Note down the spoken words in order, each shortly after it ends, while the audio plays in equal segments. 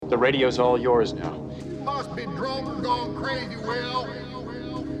The radio's all yours now. You must be drunk and gone crazy, Will.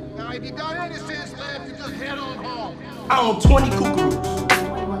 Now, if you got any sense left, you just head on home. I own 20 kookaroos.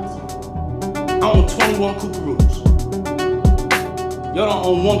 I own 21 kookaroos. Y'all don't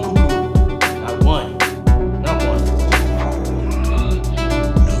own one kookaroo. Not one. Not one.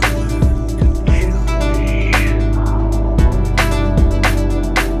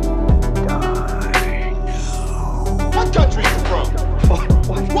 What country you from?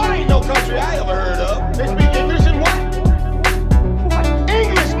 What ain't no country I ever heard of? They speak English and what?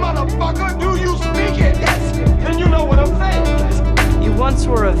 English, motherfucker! Do you speak it? Yes. Then you know what I'm saying. You once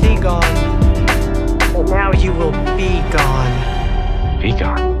were a vegan, but now you will be gone. Be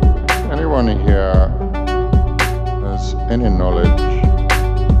gone. Anyone here has any knowledge of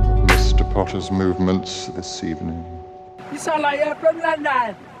Mr. Potter's movements this evening? You sound like you're from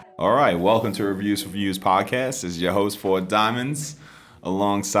London. All right, welcome to Reviews for Views podcast. This is your host, Four Diamonds,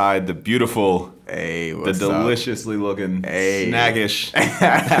 alongside the beautiful, the deliciously looking, snaggish.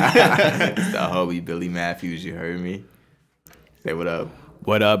 It's the homie Billy Matthews, you heard me? Say what up.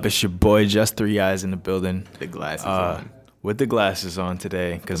 What up? It's your boy, Just Three Eyes in the building. The glasses on. With the glasses on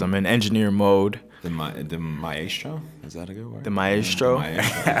today, because I'm in engineer mode. The maestro? Is that a good word? The maestro?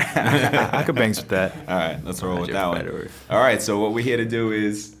 I could bangs with that. All right, let's roll with that one. All right, so what we're here to do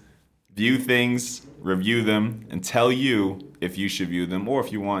is view things, review them, and tell you if you should view them, or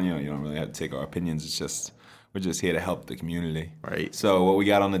if you want, you don't really have to take our opinions. It's just, we're just here to help the community. Right. So what we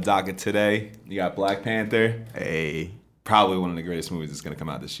got on the docket today, you got Black Panther. Probably one of the greatest movies that's going to come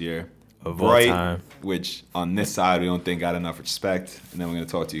out this year. Of all time. Which on this side we don't think got enough respect. And then we're going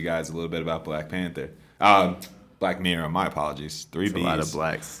to talk to you guys a little bit about Black Panther. Black Mirror, my apologies. Three B's. A lot of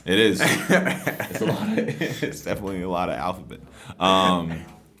blacks. It is. It's definitely a lot of alphabet.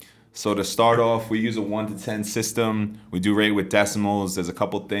 So to start off, we use a 1 to 10 system. We do rate with decimals. There's a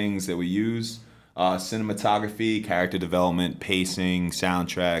couple things that we use. Cinematography, character development, pacing,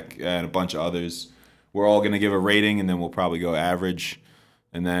 soundtrack, and a bunch of others. We're all going to give a rating, and then we'll probably go average.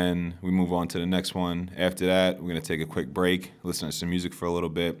 And then we move on to the next one. After that, we're going to take a quick break, listen to some music for a little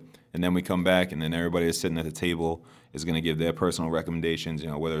bit, and then we come back, and then everybody that's sitting at the table is going to give their personal recommendations,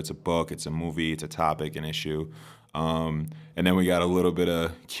 whether it's a book, it's a movie, it's a topic, an issue. And then we got a little bit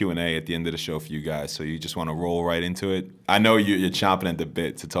of Q&A at the end of the show for you guys, so you just want to roll right into it. I know you're chomping at the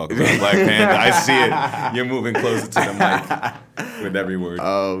bit to talk about Black Panther. I see it. You're moving closer to the mic with every word.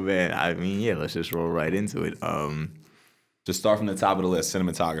 Oh, man. I mean, yeah, let's just roll right into it. Just start from the top of the list,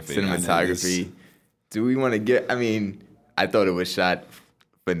 cinematography. Cinematography. Do we want to get, I thought it was shot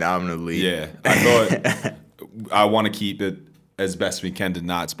phenomenally. Yeah, I want to keep it as best we can to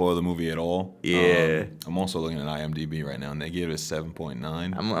not spoil the movie at all. Yeah. I'm also looking at IMDb right now, and they gave it a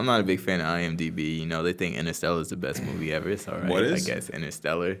 7.9. I'm not a big fan of IMDb. They think Interstellar is the best movie ever. It's all right. What is? I guess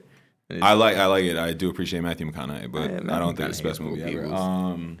Interstellar. I like it. I do appreciate Matthew McConaughey, but I don't think it's the best movie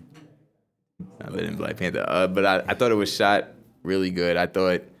ever. I've been in Black Panther, but I thought it was shot really good. I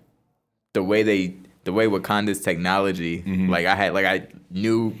thought the way Wakanda's technology, I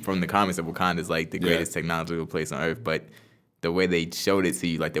knew from the comics that Wakanda's like the greatest technological place on earth, but the way they showed it to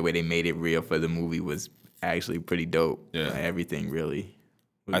you, like the way they made it real for the movie, was actually pretty dope. Yeah, everything really.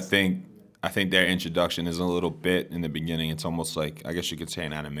 I think their introduction is a little bit in the beginning. It's almost like, I guess you could say,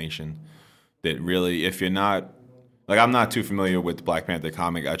 an animation that really, if you're not. I'm not too familiar with the Black Panther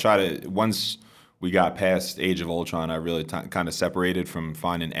comic. Once we got past Age of Ultron, I really kind of separated from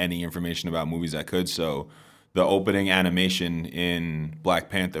finding any information about movies I could. So the opening animation in Black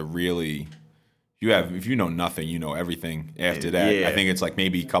Panther really, if you know nothing, you know everything after that. Yeah. I think it's like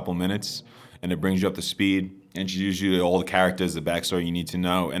maybe a couple minutes, and it brings you up to speed, introduces you to all the characters, the backstory you need to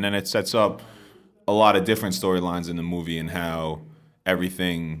know, and then it sets up a lot of different storylines in the movie and how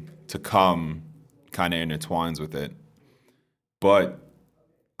everything to come kind of intertwines with it. But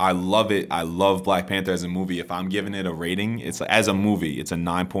I love it. I love Black Panther as a movie. If I'm giving it a rating, as a movie, it's a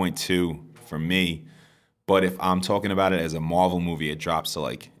 9.2 for me. But if I'm talking about it as a Marvel movie, it drops to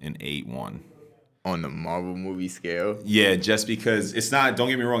like an 8.1. On the Marvel movie scale? Yeah, just because it's not, don't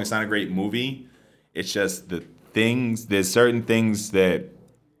get me wrong, it's not a great movie. It's just there's certain things that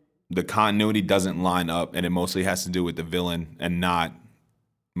the continuity doesn't line up, and it mostly has to do with the villain and not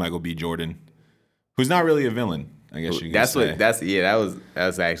Michael B. Jordan, who's not really a villain. I guess you could say. That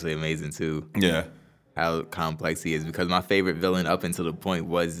was actually amazing too. Yeah. How complex he is, because my favorite villain up until the point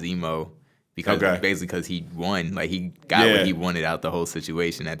was Zemo, because he won. Like, he got what he wanted out the whole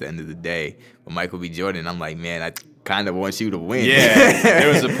situation at the end of the day. But Michael B. Jordan, I'm like, man, kind of wants you to win. Yeah, there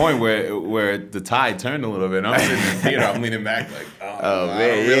was a point where the tide turned a little bit. And I'm sitting in the theater, I'm leaning back like, Oh, I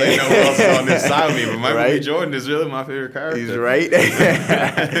man, don't really know who else is on this side of me. But Michael B. Right? Jordan is really my favorite character. He's right.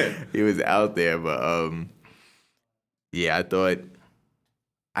 He was out there, but yeah,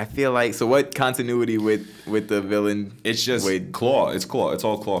 I feel like, so what continuity with the villain? It's just Claw. It's Claw. It's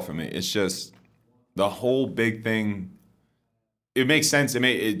all Claw for me. It's just the whole big thing. It makes sense.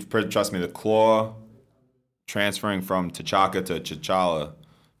 Trust me, the Claw transferring from T'Chaka to T'Challa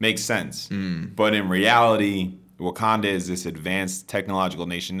makes sense. But in reality, Wakanda is this advanced technological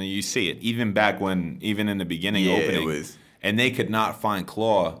nation, and you see it even in the beginning opening. And they could not find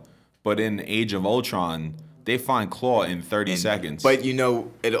Claw, but in Age of Ultron, they find Claw in 30 seconds. But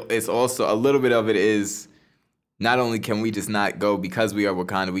it's also a little bit of it is not only can we just not go because we are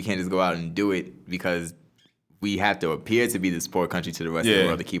Wakanda, we can't just go out and do it because we have to appear to be this poor country to the rest of the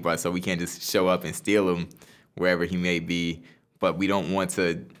world to keep us. So we can't just show up and steal him wherever he may be. But we don't want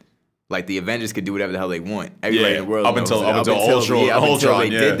to. Like, the Avengers could do whatever the hell they want. Everybody in the world up until Ultron, they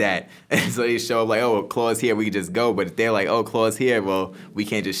did that. And so they show up like, oh, well, Claw's here, we can just go. But if they're like, oh, Claw's here, well, we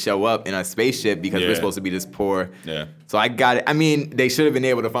can't just show up in a spaceship because we're supposed to be this poor. Yeah. So I got it. I mean, they should have been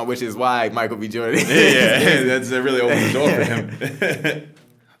able to find, which is why Michael B. Jordan. That really opened the door for him.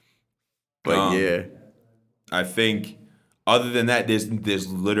 But I think other than that,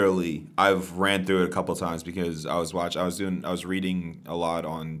 there's literally, I've ran through it a couple times because I was reading a lot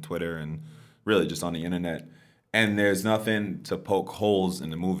on Twitter and really just on the internet, and there's nothing to poke holes in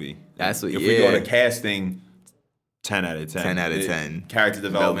the movie. That's what. If we go to casting, 10 out of 10. 10 out of 10. Character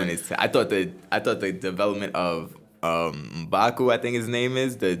development is. I thought the development of M'Baku, I think his name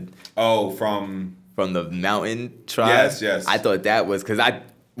is from the mountain tribe. Yes. I thought that was because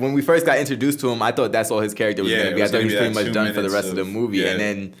when we first got introduced to him, I thought that's all his character was going to be. I thought he was pretty much done for the rest of the movie. And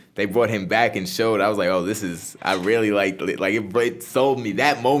then they brought him back and showed. I was like, oh, I really like it sold me.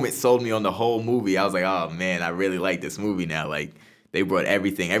 That moment sold me on the whole movie. I was like, oh, man, I really like this movie now. Like, they brought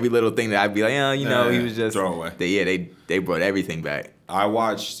everything. Every little thing that I'd be like, oh, he was just... Throw away. They brought everything back. I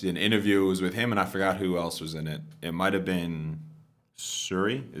watched an interview. It was with him, and I forgot who else was in it. It might have been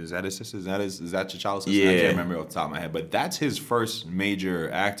Shuri. Is that his sister? Is that T'Challa's sister? I can't remember off the top of my head. But that's his first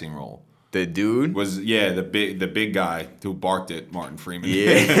major acting role. The dude was the big guy who barked at Martin Freeman.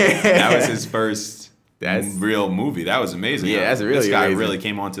 Yeah, that was his first real movie. That was amazing. Yeah, that's really this guy amazing. really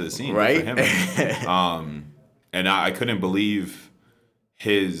came onto the scene, right? For him. And I couldn't believe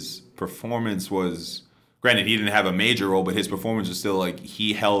his performance was. Granted, he didn't have a major role, but his performance was still like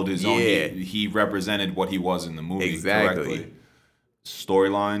he held his own. He represented what he was in the movie correctly.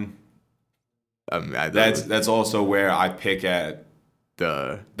 Storyline. That's also where I pick at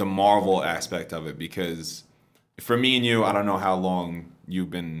the Marvel aspect of it, because for me and you, I don't know how long you've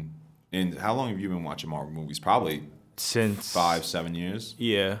been how long have you been watching Marvel movies? Probably since 5-7 years.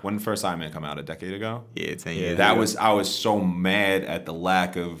 Yeah. When the first Iron Man come out, a decade ago? Yeah, 10 years. I was so mad at the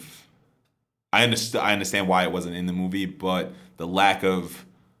lack of. I understand why it wasn't in the movie, but the lack of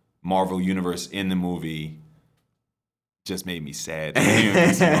Marvel Universe in the movie just made me sad.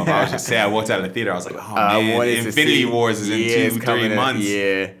 I was just sad. I walked out of the theater. I was like, oh, man, Infinity Wars is in 2-3 months.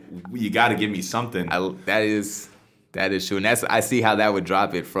 Yeah. You got to give me something. That is true. And I see how that would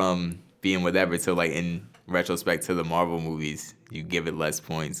drop it from being whatever to, like, in retrospect to the Marvel movies, you give it less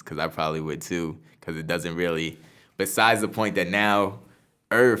points, because I probably would too, because it doesn't really, besides the point that now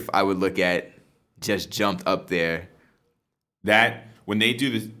Earth, I would look at, just jumped up there. That, when they do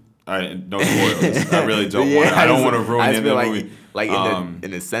this, no spoilers. I really don't want to. I don't want to ruin the end of the movie. Like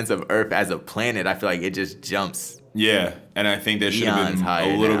in the sense of Earth as a planet, I feel like it just jumps. Yeah, and I think there should have been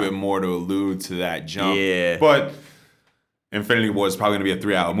a little bit more to allude to that jump. Yeah. But Infinity War is probably going to be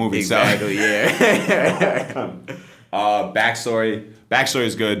a 3-hour movie. Exactly, so. Yeah. Backstory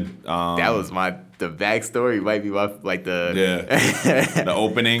is good. That was the backstory might be the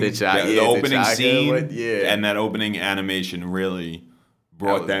opening, the opening scene, and that opening animation really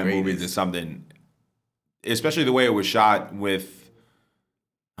brought that movie to something. Especially the way it was shot with,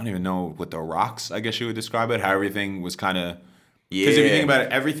 I don't even know, with the rocks, I guess you would describe it. How everything was kind of. Because if you think about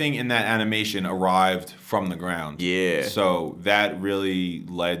it, everything in that animation arrived from the ground. Yeah. So that really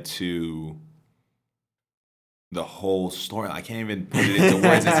led to the whole story. I can't even put it into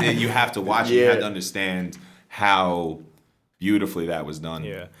words. You have to watch it. You have to understand how beautifully that was done.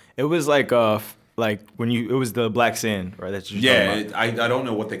 Yeah. It was like when it was the black sand, right? That's I don't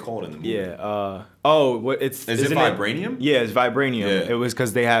know what they call it in the movie. Yeah. Is it vibranium? Yeah, it's vibranium. Yeah. It was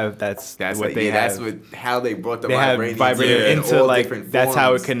because they have that's what they have. That's how they brought the vibranium into like that's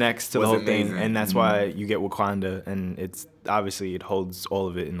how it connects to the whole amazing. thing, and that's why you get Wakanda, and it's obviously it holds all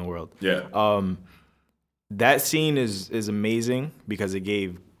of it in the world. Yeah. that scene is amazing because it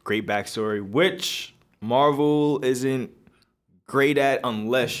gave great backstory, which Marvel isn't great at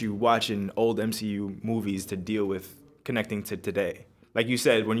unless you watching old MCU movies to deal with connecting to today. Like you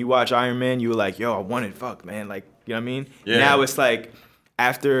said, when you watch Iron Man, you were like, yo, I want it, fuck, man. Like, you know what I mean? Yeah. Now it's like,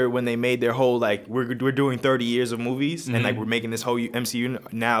 after when they made their whole, like, we're doing 30 years of movies, and, like, we're making this whole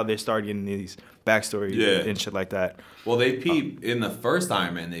MCU, now they're starting these backstory and shit like that. Well, they peep in the first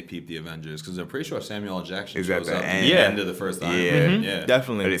Iron Man. They peep the Avengers because I'm pretty sure Samuel L. Jackson Is that shows the up end? at the end of the first Iron Man. Yeah,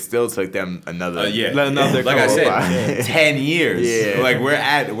 Definitely. But it still took them another. Another like I couple said, of 10 years. Yeah. Like we're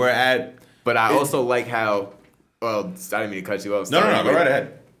at. But I also like how. Well, I didn't mean to cut you off. No, go right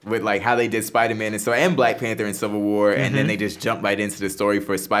ahead. With like how they did Spider-Man and Black Panther in Civil War, and then they just jump right into the story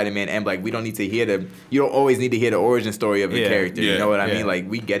for Spider-Man and Black. We don't need to hear you don't always need to hear the origin story of the character. You know what I mean? Like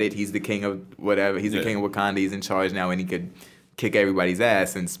we get it. He's the king of whatever. He's the king of Wakanda. He's in charge now, and he could kick everybody's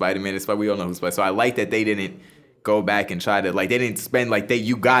ass. And Spider-Man is we all know who's Spider. So I like that they didn't go back and try to they didn't spend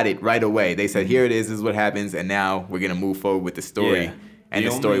you got it right away. They said here it is. This is what happens, and now we're gonna move forward with the story. Yeah. And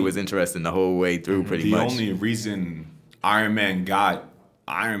the story was interesting the whole way through, pretty much. The only reason Iron Man got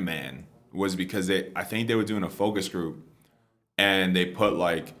Iron Man was because I think they were doing a focus group, and they put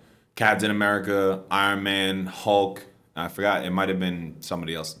like Captain America, Iron Man, Hulk, I forgot, it might have been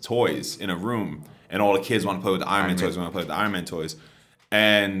somebody else, toys in a room, and all the kids want to play with the Iron Man toys, want to play with the Iron Man toys.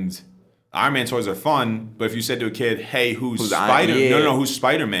 And Iron Man toys are fun, but if you said to a kid, hey, who's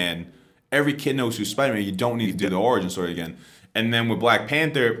Spider-Man? Every kid knows who's Spider-Man. You don't need to do the origin story again. And then with Black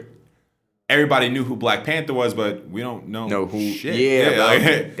Panther, everybody knew who Black Panther was, but we don't know who. Shit.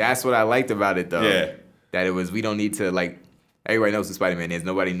 Yeah, that's what I liked about it, though. Yeah. That it was, we don't need to, everybody knows who Spider-Man is.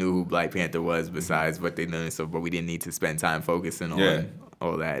 Nobody knew who Black Panther was besides what they know. So, but we didn't need to spend time focusing on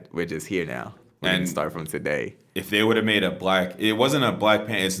all that. We're just here now. We can start from today. If they would have made it wasn't a Black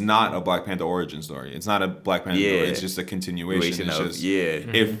Panther. It's not a Black Panther origin story. It's not a Black Panther story. It's just a continuation.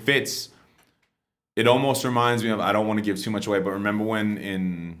 It fits. It almost reminds me of, I don't want to give too much away, but remember when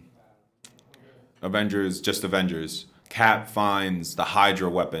in Avengers, Cap finds the Hydra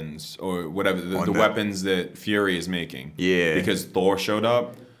weapons or whatever, the weapons that Fury is making. Yeah. Because Thor showed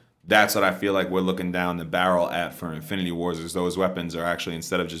up. That's what I feel like we're looking down the barrel at for Infinity Wars, is those weapons are actually,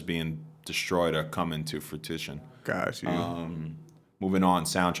 instead of just being destroyed, are coming to fruition. Got you. Moving on,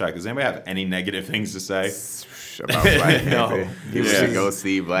 soundtrack. Does anybody have any negative things to say? About Black Panther. People should go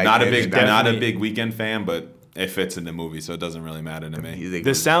see Black Panther. Not a big Weekend fan, but it fits in the movie, so it doesn't really matter to me. The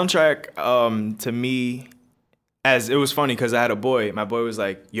soundtrack, to me, as it was funny because I had a boy. My boy was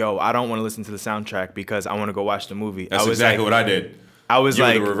like, "Yo, I don't want to listen to the soundtrack because I want to go watch the movie." That's exactly what I did. I was you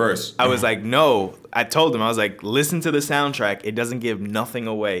like, were the reverse. I was like, no. I told him, I was like, listen to the soundtrack. It doesn't give nothing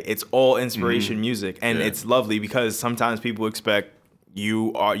away. It's all inspiration music, and it's lovely because sometimes people expect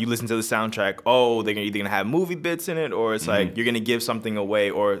you listen to the soundtrack. Oh, they're either gonna have movie bits in it, or it's like you're gonna give something away,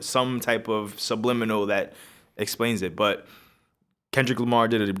 or some type of subliminal that explains it. But Kendrick Lamar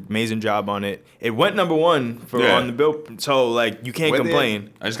did an amazing job on it. It went number one on the bill, so like you can't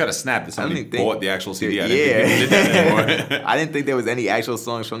complain. I just got to snap that somebody bought the actual CD. I Yeah. didn't think people did that anymore. I didn't think there was any actual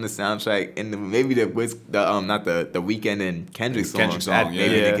songs from the soundtrack in the maybe not the Weeknd and Kendrick song.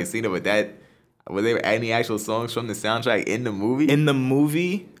 Maybe in the casino, but was there any actual songs from the soundtrack in the movie? In the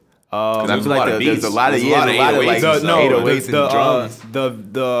movie. I feel like there's a lot of 808s and drums.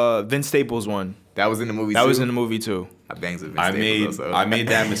 The Vince Staples one. That was in the movie. That was in the movie too. I bangs with Vince Staples also. I made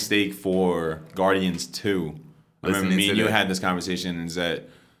that mistake for Guardians 2. I remember me and you had this conversation, and that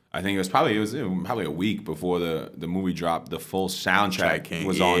I think it was probably a week before the movie dropped. The full soundtrack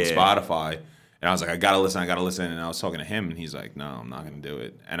was on Spotify. And I was like, I gotta listen. And I was talking to him, and he's like, no, I'm not gonna do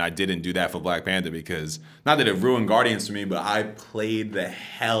it. And I didn't do that for Black Panther because, not that it ruined Guardians for me, but I played the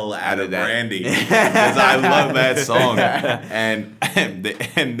hell out of Brandy because I love that song. And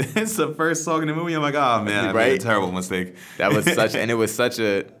it's the first song in the movie. I'm like, oh man, I made a terrible mistake. That was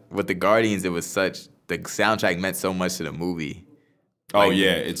with the Guardians, the soundtrack meant so much to the movie.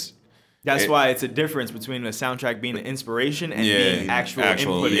 That's why it's a difference between a soundtrack being an inspiration and being actual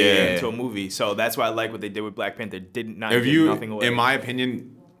input into a movie. So that's why I like what they did with Black Panther. Did not give nothing away. In my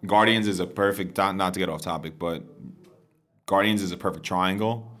opinion, Guardians is a perfect, not to get off topic, but Guardians is a perfect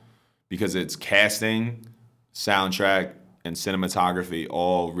triangle because it's casting, soundtrack, and cinematography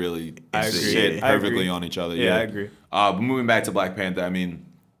all really sit perfectly on each other. Yeah, I agree. But moving back to Black Panther, I mean,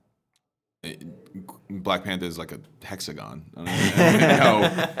 Black Panther is like a hexagon.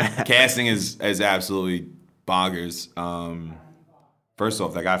 Casting is absolutely boggers. First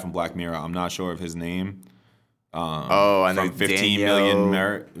off, that guy from Black Mirror, I'm not sure of his name. I know from 15 million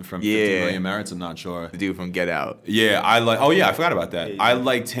merits. I'm not sure. The dude from Get Out. Yeah, I forgot about that. I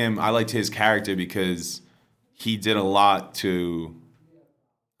liked him. I liked his character because he did a lot to,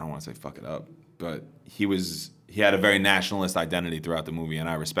 I don't want to say fuck it up, but he had a very nationalist identity throughout the movie, and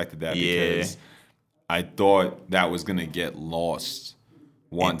I respected that because I thought that was gonna get lost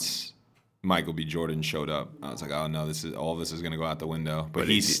once Michael B. Jordan showed up. I was like, oh no, all this is gonna go out the window. But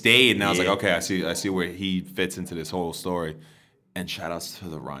he stayed, and I was like, okay, I see where he fits into this whole story. And shout outs to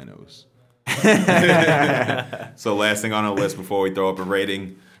the rhinos. So last thing on our list before we throw up a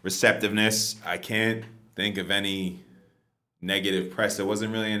rating, receptiveness. I can't think of any negative press. There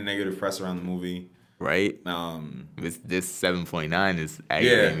wasn't really any negative press around the movie. Right? This 7.9 is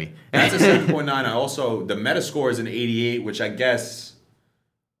aggravating me. That's a 7.9. I also, the Metascore is an 88, which I guess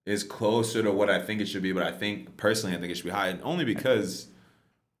is closer to what I think it should be, but I think it should be high, and only because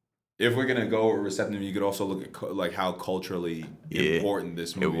if we're gonna go with receptive, you could also look at like how culturally important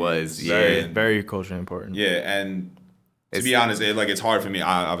this movie was. is. Very culturally important. Yeah, and to be honest, it's hard for me.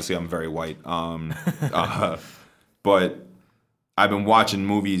 Obviously, I'm very white, but I've been watching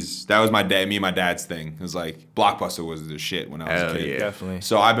movies. That was me and my dad's thing. It was like Blockbuster was the shit when I was a kid. Yeah. Definitely.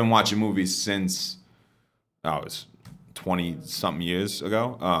 So I've been watching movies since I was 20-something years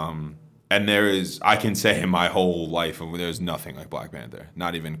ago. And I can say in my whole life, there's nothing like Black Panther.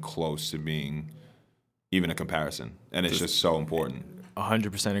 Not even close to being even a comparison. And it's just so important.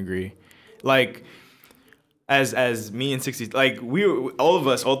 100% agree. Like, as me and 60, like,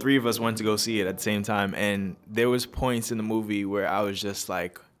 all three of us went to go see it at the same time. And there was points in the movie where I was just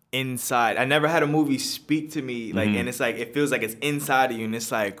like, inside. I never had a movie speak to me. Like, and it's like, it feels like it's inside of you. And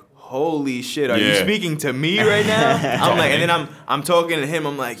it's like, holy shit, are you speaking to me right now? I'm like, and then I'm talking to him.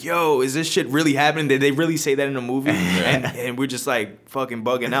 I'm like, yo, is this shit really happening? Did they really say that in a movie? And we're just like fucking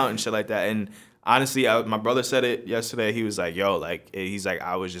bugging out and shit like that. And honestly, my brother said it yesterday. He was like, yo, like, he's like,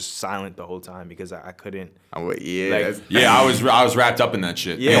 I was just silent the whole time because I couldn't. I was wrapped up in that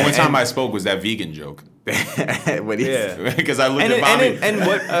shit. Yeah, the only time I spoke was that vegan joke. Because I looked at Bobby. And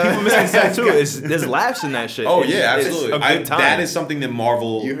what people misconstrue too is there's laughs in that shit. Oh yeah, absolutely. It's a good time. That is something that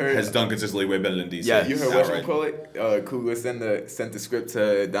Marvel has done consistently way better than DC. Yeah, you heard what you call it? Coogler sent the script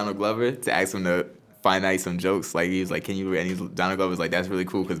to Donald Glover to ask him to find out some jokes. Like, he was like, can you? And Donald Glover was like, that's really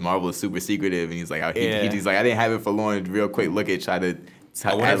cool because Marvel is super secretive. And he's like, he's like, I didn't have it for long. Real quick look at try to.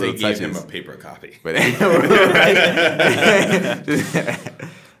 I wonder if they gave him a paper copy. But I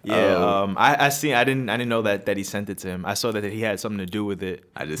didn't know that he sent it to him. I saw that he had something to do with it.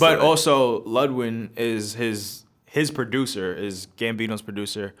 But also Ludwig is his producer, is Gambino's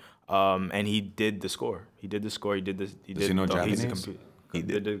producer, and he did the score. He did the score. Does he know Japanese? He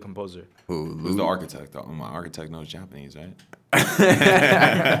did the composer. Who's the architect? My architect knows Japanese, right?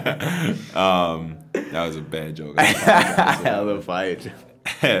 That was a bad joke. Hell of a fire joke.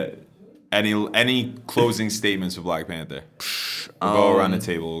 Any closing statements for Black Panther? We'll go around the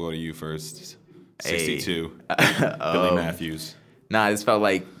table. We'll go to you first. 62. Billy Matthews. Nah, I just felt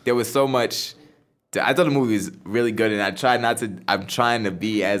like there was so much. I thought the movie was really good, and I'm trying to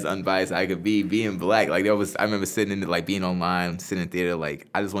be as unbiased as I could be, being black. Like, I remember sitting in it, like, being online, sitting in theater, like,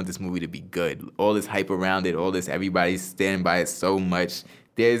 I just want this movie to be good. All this hype around it, everybody's standing by it so much.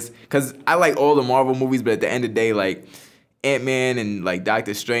 Because I like all the Marvel movies, but at the end of the day, like, Ant-Man and, like,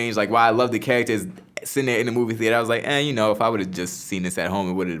 Doctor Strange, like, while I love the characters, sitting there in the movie theater, I was like, if I would have just seen this at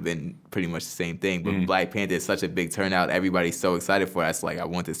home, it would have been pretty much the same thing. But Black Panther is such a big turnout. Everybody's so excited for it. It's like, I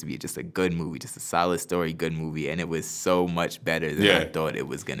want this to be just a good movie, just a solid story, good movie. And it was so much better than I thought it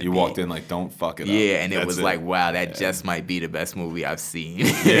was going to be. You walked in like, don't fuck it up. Yeah, and it was like, wow, that just might be the best movie I've seen.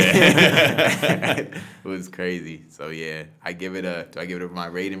 It was crazy. So, yeah, do I give it my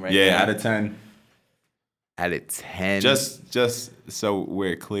rating right now? Yeah, out of 10. Out of 10. Just so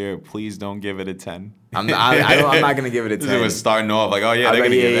we're clear, please don't give it a 10. I'm not gonna give it a 10. It was starting off like, oh yeah, they're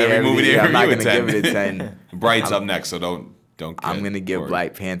gonna give every movie they review a 10. I'm not gonna give it a 10. Bright's up next, so don't. I'm gonna give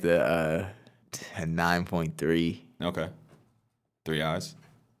Black Panther a 9.3. Okay. 3 eyes.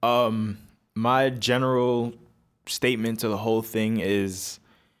 My general statement to the whole thing is,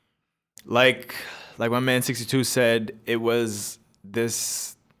 like my man 62 said, it was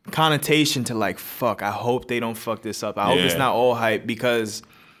this connotation to like, fuck, I hope they don't fuck this up. I hope it's not all hype, because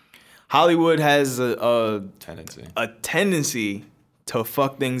Hollywood has a tendency to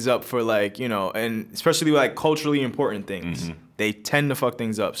fuck things up for, like, and especially like culturally important things. Mm-hmm. They tend to fuck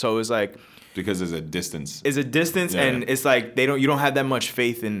things up. So it's like, because there's a distance. And it's like you don't have that much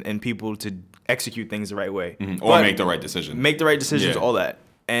faith in people to execute things the right way. Mm-hmm. Or make the right decision. Make the right decisions, all that.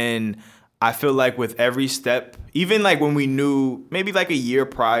 And I feel like with every step, even like when we knew maybe like a year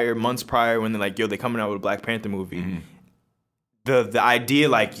prior, months prior, when they're like, yo, they're coming out with a Black Panther movie. Mm-hmm. The idea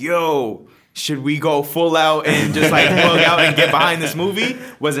like, yo, should we go full out and just like bug out and get behind this movie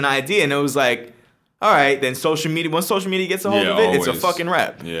was an idea. And it was like, All right, then social media. Once social media gets a hold Yeah, of it, it's a always. fucking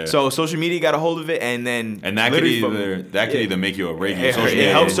rap. Yeah. So social media got a hold of it, and then And that could either make you or break you. It Social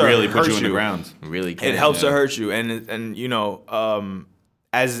media helps to really put hurt you in the you. ground. Really can. it helps to hurt you, and you know,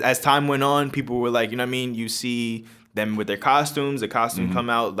 as time went on, people were like, you know what I mean? You see them with their costumes. The costume come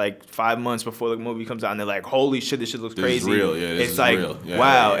out like 5 months before the movie comes out, and they're like, holy shit, this shit looks This is crazy. real. Yeah, this it's is like, real. Yeah,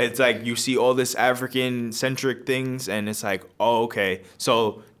 wow. yeah. It's like you see all this African centric things, and it's like, oh, okay.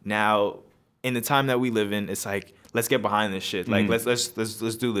 So now, in the time that we live in, it's like, let's get behind this shit. Like, let's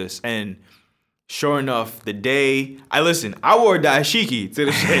do this. And sure enough, the day I wore dashiki to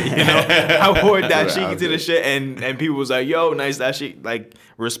the shit. You know, I wore dashiki to the shit, and people was like, "Yo, nice dashiki," like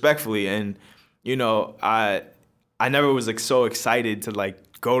respectfully. And you know, I never was like so excited to like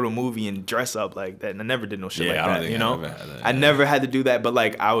go to a movie and dress up like that. And I never did no shit Yeah, like I don't that. think You I know, ever had that, I yeah. never had to do that, but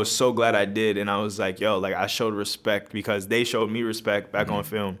like I was so glad I did, and I was like, "Yo," like I showed respect because they showed me respect back on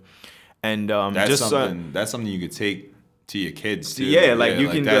film. And That's just something. That's something you could take to your kids too. yeah, like you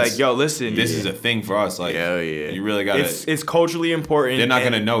can be that's- like, "Yo, listen, This is a thing for us. Like, Hell yeah. you really gotta. it's culturally important. they're not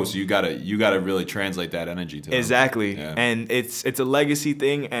and- gonna know, so you gotta really translate that energy to them. Exactly, Yeah. and it's a legacy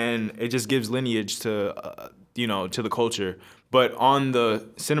thing, and it just gives lineage to you know, to the culture. But on the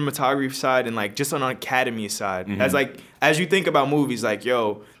cinematography side and like just on an academy side, Mm-hmm. as you think about movies, like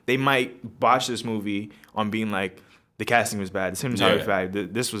yo, they might botch this movie on being like the casting was bad, the cinematography was bad,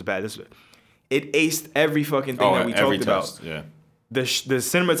 this was bad, it aced every fucking thing that we every talked about. test, yeah. The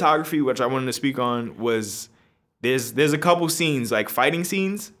cinematography, which I wanted to speak on, was there's a couple scenes, like fighting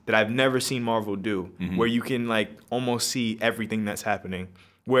scenes, that I've never seen Marvel do, where you can like almost see everything that's happening,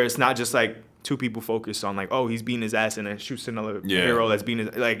 where it's not just like two people focused on like, oh, he's beating his ass and then shoots another hero that's beating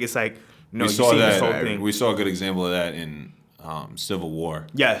his, like it's like, no, We you saw see that. this whole thing. We saw a good example of that in Civil War.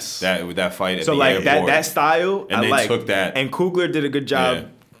 Yes. That fight at So the like airport. that style, And I they like. took that. And Coogler did a good job Yeah.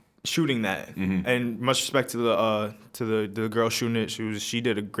 shooting that. And much respect to the girl shooting it. She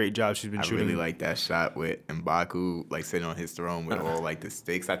did a great job. She's been I shooting. really like that shot with M'Baku like sitting on his throne with all like the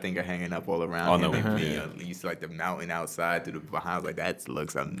sticks I think are hanging up all around him. And, you see like the mountain outside through the behind. Like that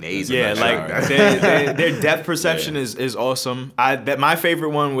looks amazing. Yeah, That's like right. their depth perception is awesome. My favorite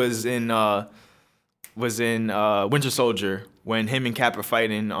one was in Winter Soldier when him and Cap are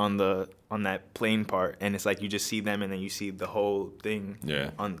fighting on that plane part, and it's like you just see them and then you see the whole thing. Yeah.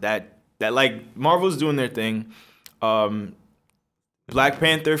 On that like Marvel's doing their thing. Black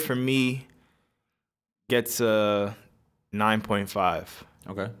Panther for me gets a 9.5.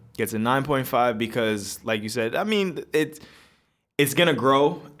 Okay. Gets a 9.5 because, like you said, I mean, it's gonna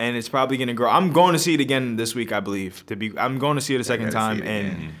grow, and it's probably gonna grow. I'm going to see it again this week, I believe. I'm going to see it a second gotta time, see it and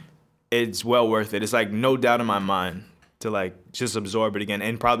again. it's well worth it. It's like no doubt in my mind to like just absorb it again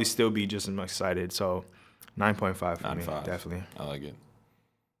and probably still be just as much excited. So 9.5 for me, 9.5. definitely. I like it.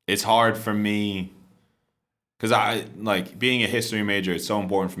 It's hard for me because I like being a history major. It's so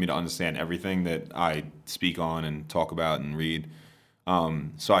important for me to understand everything that I speak on and talk about and read.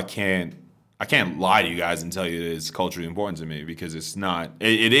 So I can't lie to you guys and tell you that it's culturally important to me because it's not.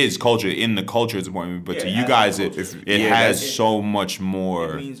 It is culture. In the culture, it's important to me. But to you guys, it has so much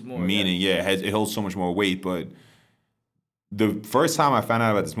more, it means more, meaning. Yeah, it holds so much more weight. But the first time I found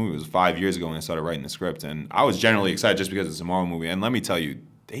out about this movie was 5 years ago when I started writing the script, and I was generally excited just because it's a Marvel movie. And let me tell you,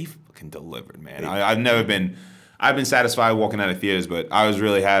 they fucking delivered, man. I've been satisfied walking out of theaters, but I was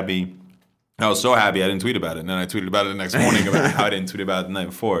really happy. I was so happy I didn't tweet about it, and then I tweeted about it the next morning about how I didn't tweet about it the night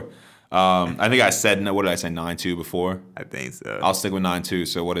before. I think I said, what did I say, 9.2 before? I think so. I'll stick with 9.2.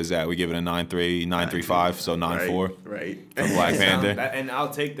 So what is that? We give it a 9.3, 9.35, so 9.4 Right. for Black Panther. And I'll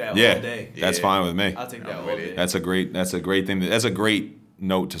take that all Yeah, day. that's fine with me. I'll take that I'm all with day. it. That's a great thing. That's a great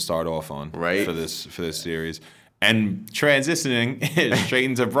note to start off on, Right. For this series, and transitioning straight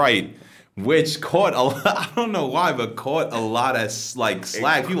into Bright, which caught a lot. I don't know why, but caught a lot of like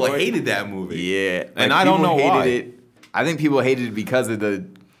slack. People hated that movie. Yeah, and I don't people know hated why. it. I think people hated it because of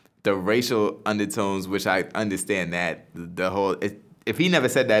the racial undertones, which I understand that the whole. If he never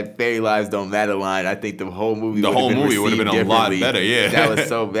said that "Fairy Lives Don't Matter" line, I think the whole movie would have been a lot better. Yeah, that was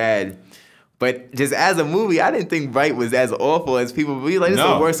so bad. But just as a movie, I didn't think Bright was as awful as people be like. This is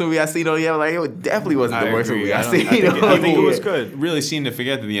the worst movie I've seen all year. Like it definitely wasn't the worst movie I've seen. I think it was good. Really seem to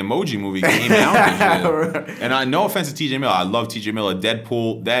forget that the Emoji movie came out this year. And no offense to T.J. Miller, I love T.J. Miller.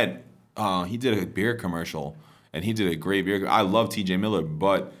 Deadpool, he did a beer commercial, and he did a great beer. I love T.J. Miller,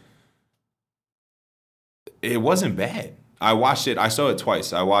 but it wasn't bad. I watched it. I saw it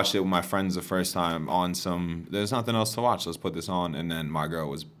twice. I watched it with my friends the first time on there's nothing else to watch. Let's put this on. And then my girl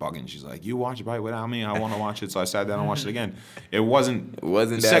was bugging. She's like, you watch it right without me? I want to watch it. So I sat down and watched it again. It wasn't the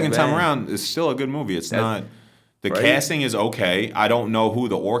the second time around. It's still a good movie. It's not. The casting is okay. I don't know who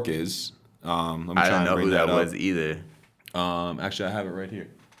the orc is. Let me I try don't and know bring who that up. was either. Actually, I have it right here.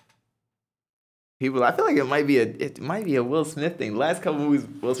 People, I feel like it might be a Will Smith thing. The last couple movies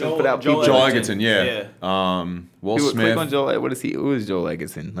Will Smith put out, Joel people, Joel Edgerton. Edgerton, yeah. Will people Smith. click on Joel. What is he? Who is Joel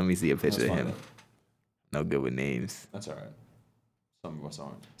Edgerton? Let me see a picture of find him. out. No good with names. That's all right. Some of us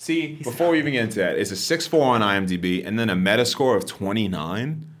aren't. See, before we even get into that, it's a 6.4 on IMDb and then a Metascore of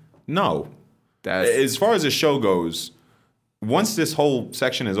 29. No. As far as the show goes, once this whole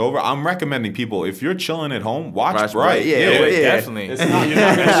section is over, I'm recommending people, if you're chilling at home, watch Bright. Yeah. Definitely. It's not, you're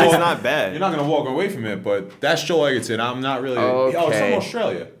not gonna It's walk, not bad. You're not gonna walk away from it, but that's Joel Edgerton. I'm not really. Oh, it's from Okay.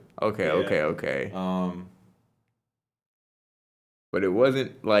 Australia. Okay. But it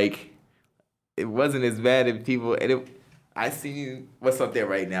wasn't as bad as people. I see what's up there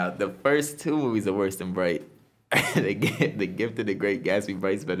right now. The first two movies are worse than Bright. the Gift of the Great Gatsby.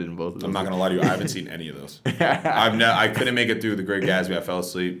 Bright's better than both of them. I'm not gonna lie to you. I haven't seen any of those. I couldn't make it through The Great Gatsby. I fell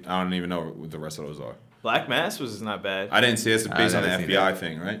asleep. I don't even know what the rest of those are. Black Mass was not bad. I didn't see it. It's based on the never seen FBI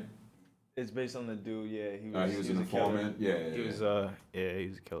thing, right? It's based on the dude. Yeah, He was an a killer. informant. Yeah. He was he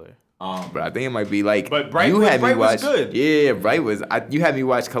was a killer. But I think it might be like. But Bright you was- had me Bright was watch. good. Yeah, Bright was. You had me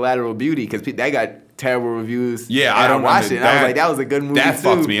watch Collateral Beauty because that got terrible reviews. Yeah, and I don't watched know it. And I was like, that was a good movie. That too.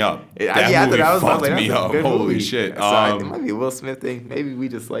 fucked me up. Yeah, That I movie thought I was fucked like, me that's a up. good Holy movie. shit. So it might be a Will Smith thing. Maybe we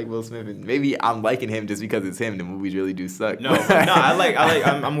just like Will Smith, and maybe I'm liking him just because it's him. The movies really do suck. No,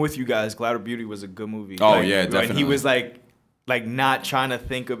 I'm with you guys. Collateral Beauty was a good movie. Oh, yeah, And definitely. he was like not trying to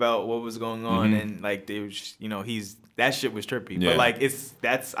think about what was going on, and like they was, that shit was trippy. Yeah. But like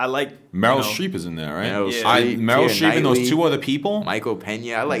I like Meryl you know, Streep is in there, right? Meryl Yeah. Streep, Meryl Keira Streep and those Knightley, two other people. Michael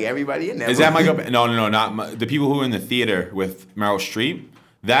Pena. I like everybody in there. Is that Michael? No, not the people who are in the theater with Meryl Streep.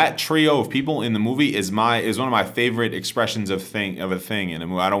 That trio of people in the movie is one of my favorite expressions of a thing in a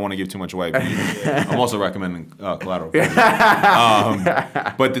movie. I don't want to give too much away. But I'm also recommending Collateral.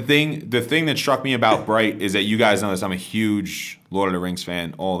 But the thing that struck me about Bright is that you guys know this. I'm a huge Lord of the Rings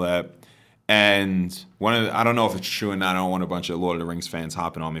fan. All that. And I don't know if it's true or not. I don't want a bunch of Lord of the Rings fans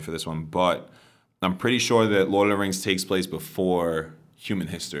hopping on me for this one, but I'm pretty sure that Lord of the Rings takes place before human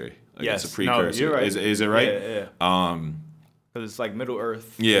history. Like Yes. It's a precursor. No, you're right. Is it right? Yeah. Because it's like Middle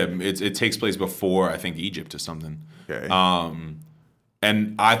Earth. Yeah, it takes place before, I think, Egypt or something. Okay.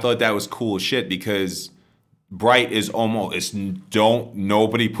 And I thought that was cool as shit because Bright is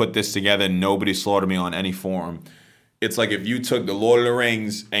nobody put this together. Nobody slaughtered me on any forum. It's like if you took the Lord of the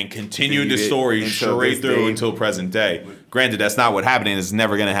Rings and continued the story straight through until present day. Granted, that's not what happened, and it's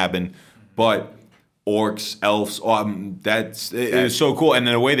never going to happen. But orcs, elves, it was so cool. And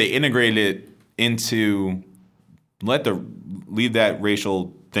then the way they integrated it into leave that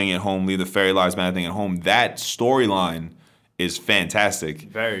racial thing at home, leave the fairy lives matter thing at home. That storyline is fantastic.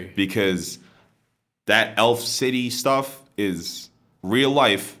 Very. Because that elf city stuff is real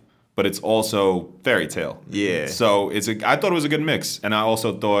life, but it's also fairy tale. Yeah. So I thought it was a good mix, and I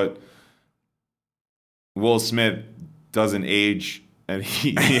also thought Will Smith doesn't age, and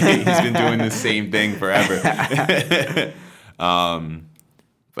he's been doing the same thing forever.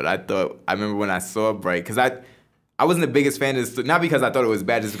 But I remember when I saw Bright, because I wasn't the biggest fan of this, not because I thought it was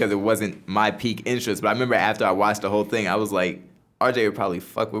bad, just because it wasn't my peak interest. But I remember after I watched the whole thing, I was like, RJ would probably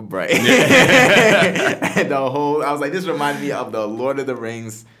fuck with Bright. And I was like, this reminded me of the Lord of the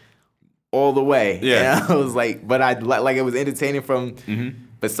Rings all the way. Yeah. And I was like, but it was entertaining from,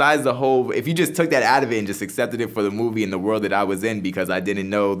 besides the whole, if you just took that out of it and just accepted it for the movie and the world that I was in, because I didn't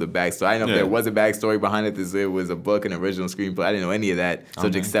know the backstory. I didn't know if there was a backstory behind it. There was a book, an original screenplay. I didn't know any of that. So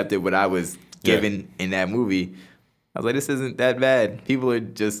just accepted what I was given in that movie. I was like, this isn't that bad. People are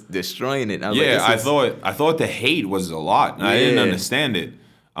just destroying it. I was I thought the hate was a lot. And I didn't understand it.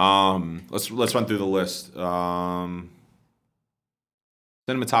 Let's run through the list. Cinematography.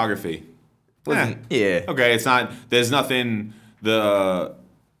 Okay, it's not. There's nothing. There's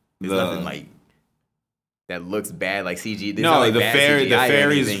nothing like that looks bad, like CG. No, like the bad CGI or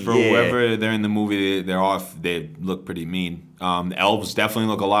fairies anything. for whoever they're in the movie, they're off. They look pretty mean. The elves definitely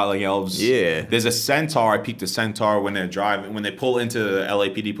look a lot like elves. Yeah. There's a centaur. I peeked a centaur when they're driving. When they pull into the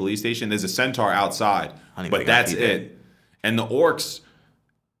LAPD police station, there's a centaur outside. But that's it. And the orcs,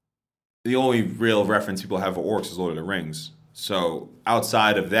 the only real reference people have for orcs is Lord of the Rings. So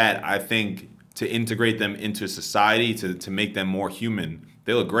outside of that, I think to integrate them into society, to make them more human,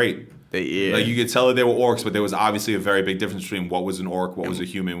 they look great. Like you could tell that they were orcs, but there was obviously a very big difference between what was an orc, what was a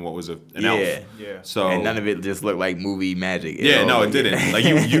human, what was an elf. Yeah. So and none of it just looked like movie magic. It didn't. Like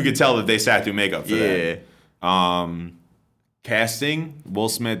you could tell that they sat through makeup for that. Casting, Will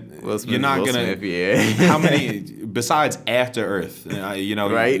Smith. You're not gonna. How many besides After Earth?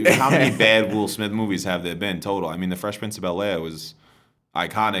 Right? How many bad Will Smith movies have there been total? I mean, The Fresh Prince of Bel-Air was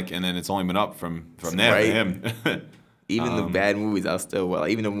iconic, and then it's only been up from there Right. for him. Even the bad movies, I'll still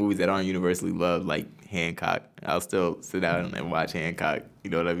even the movies that aren't universally loved, like Hancock, I'll still sit down and watch Hancock. You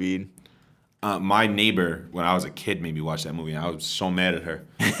know what I mean? My neighbor, when I was a kid, made me watch that movie, and I was so mad at her.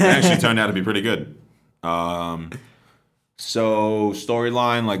 It actually turned out to be pretty good. So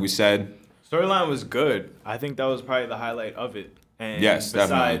storyline, like we said, Storyline was good. I think that was probably the highlight of it. And Yes,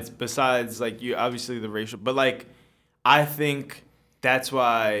 definitely. Besides, like, you obviously the racial, but like, I think that's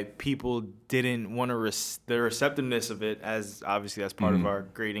why people didn't want to the receptiveness of it, as obviously that's part of our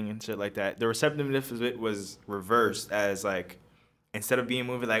grading and shit like that. The receptiveness of it was reversed, as like, instead of being a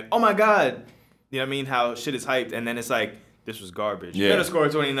movie like, oh my god, you know what I mean, how shit is hyped, and then it's like, this was garbage. Yeah.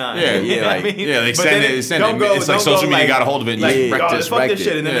 Metascore 29. Yeah, You know what I mean? they But then extend it. don't go- It's like don't social go media like- got a hold of it and Like, just oh, fuck disrespect this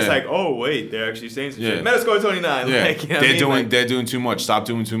shit, and then it. it's Yeah. like, oh wait, they're actually saying some Yeah. shit. Metascore 29. Yeah, Like, you know what I mean? they're doing too much. Stop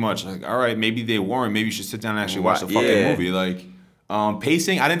doing too much. Like, all right, maybe they weren't. Maybe you should sit down and actually watch the fucking Yeah. movie. Like,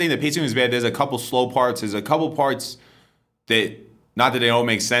 pacing. I didn't think the pacing was bad. There's a couple slow parts. There's a couple parts that, not that they don't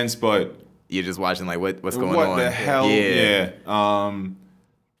make sense, but You're just watching like what's going what on. the hell? Yeah.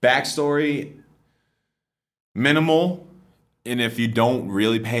 Backstory minimal. And if you don't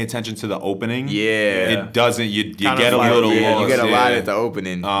really pay attention to the opening, Yeah. it doesn't. You Kinda get a like- little Yeah, lost. you get a lot yeah. at the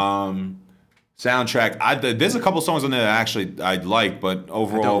opening. Soundtrack. There's a couple songs on there that actually I like, but I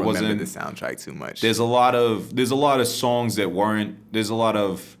overall don't it wasn't. remember the soundtrack too much. There's a lot of songs that weren't. There's a lot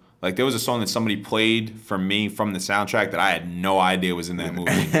of like there was a song that somebody played for me from the soundtrack that I had no idea was in that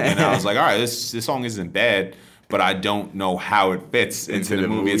movie, and I was like, all right, this song isn't bad, but I don't know how it fits into the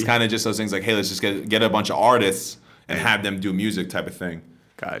movie. It's kind of just those things like, hey, let's just get a bunch of artists and have them do music type of thing.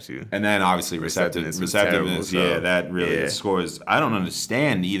 Got you. And then obviously Receptiveness was terrible, receptiveness, so, yeah, that really yeah. scores. I don't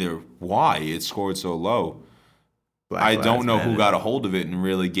understand either why it scored so low. Black I Lives don't know Matter. who got a hold of it and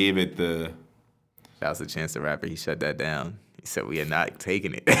really gave it the. Shouts to Chance the Rapper. He shut that down. He said, we are not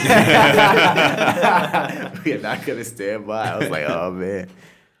taking it. We are not going to stand by. I was like, oh, man.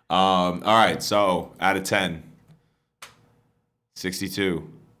 All right, so out of 10, 62.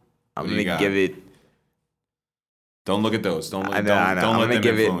 I'm What do going you to got? give it. Don't look at those. Don't I let know, I know. don't I'm let gonna them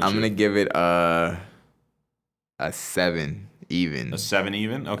give it. influence I'm you. gonna give it a 7 even. A 7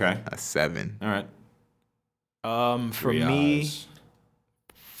 even. Okay. A 7. All right.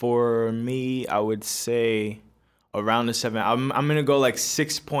 For me, I would say around the 7. I'm gonna go like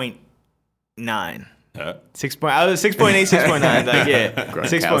 6.9. 6 point. I was 6.8, 6.9. Like yeah,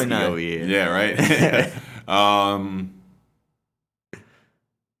 Gronkowski, 6.9. Oh yeah. Yeah. Right.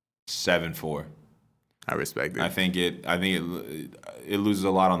 7.4. I respect it. I think it loses a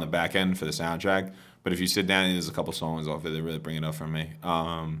lot on the back end for the soundtrack. But if you sit down, there's a couple songs off it that really bring it up for me.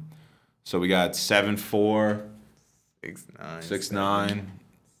 So we got 7.4, 6.9. 6.9.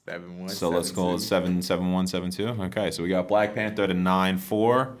 7.1. So let's call it 7.1, 7.2. Okay, so we got Black Panther at a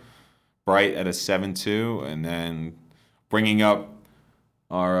 9.4, Bright at a 7.2, and then bringing up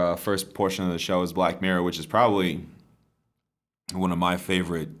our first portion of the show is Black Mirror, which is probably one of my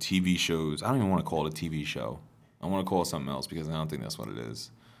favorite TV shows. I don't even want to call it a TV show. I want to call it something else because I don't think that's what it is.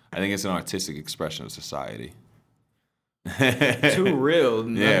 I think it's an artistic expression of society. Too real.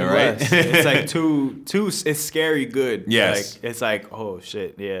 Yeah, right? nonetheless. It's like too. It's scary good. Yes. Like, it's like, oh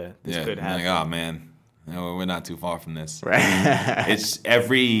shit, yeah, this could I'm happen. like, oh man, no, we're not too far from this. Right. It's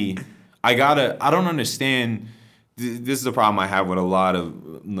I don't understand. This is the problem I have with a lot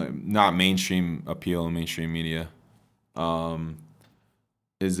of not mainstream appeal and mainstream media.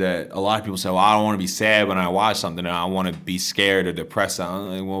 Is that a lot of people say, well, I don't want to be sad when I watch something, and I want to be scared or depressed. I'm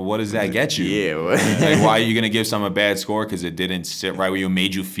like, well, what does that get you? Yeah. Like, why are you going to give something a bad score because it didn't sit right with you,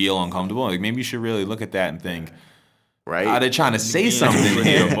 made you feel uncomfortable? Like, maybe you should really look at that and think, Right. are they trying to say Being something with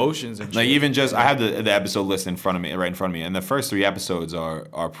here? your emotions and Like shit. even just I have the episode list right in front of me, and the first 3 episodes are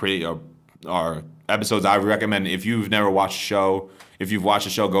episodes I recommend if you've never watched a show. If you've watched a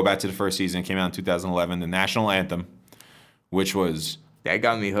show, go back to the first season. It came out in 2011, the National Anthem, which was That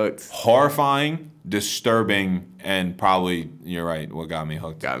got me hooked. horrifying, disturbing, and probably you're right. What got me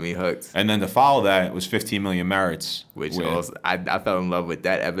hooked? Got me hooked. And then to follow that was 15 Million Merits, Which with- also, I fell in love with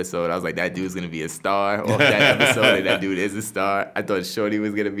that episode. I was like, that dude's gonna be a star. Off that episode, and that dude is a star. I thought Shorty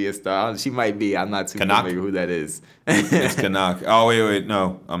was gonna be a star. She might be. I'm not too Kanak? familiar who that is. it's Kanak. Oh wait,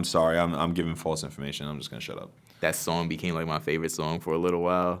 no, I'm sorry. I'm giving false information. I'm just gonna shut up. That song became like my favorite song for a little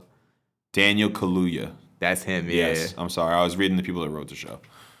while. Daniel Kaluuya. That's him. Yeah. Yes, I'm sorry. I was reading the people that wrote the show.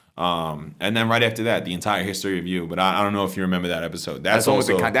 And then right after that, the entire history of you. But I don't know if you remember that episode. That's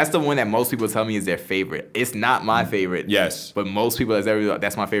also That's the one that most people tell me is their favorite. It's not my favorite. yes. But most people,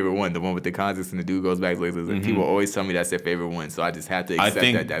 that's my favorite one. The one with the context and the dude goes back. People always tell me that's their favorite one. So I just have to I accept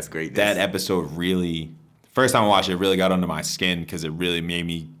think that that's great. that episode really first time I watched it, it really got under my skin because it really made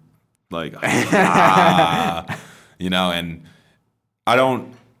me like, you know, and I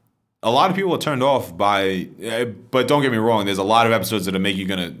don't. A lot of people are turned off by, but don't get me wrong. There's a lot of episodes that make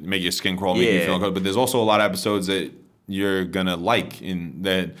your skin crawl, make you feel good. But there's also a lot of episodes that you're gonna like, in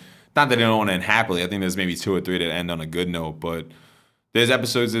that. Not that they don't end happily. I think there's maybe 2 or 3 that end on a good note. But there's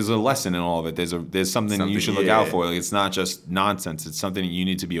episodes. There's a lesson in all of it. There's something you should look out for. Like, it's not just nonsense. It's something that you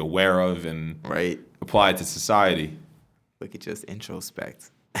need to be aware of and apply it to society. Look at just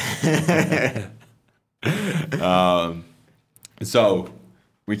introspect. So.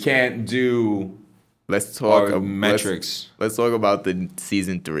 We can't do. Let's talk our metrics. Let's talk about the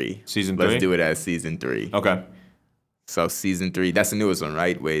season 3. Season 3. Let's do it as season 3. Okay. So season 3, that's the newest one,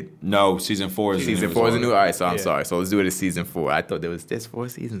 right? Wait. No, season 4 is season 4 is the new. All right, so I'm sorry. So let's do it as season 4. I thought there's 4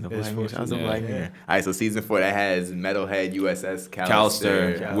 seasons of Black Mirror. I was like, All right, so season 4 that has Metalhead, USS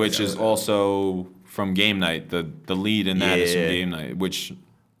Callister, which is also from Game Night. The lead in that is from Game Night, which.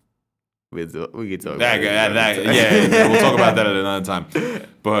 We can talk we'll talk about that at another time.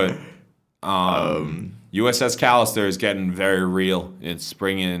 But USS Callister is getting very real. It's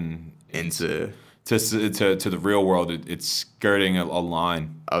bringing into to the real world. It's skirting a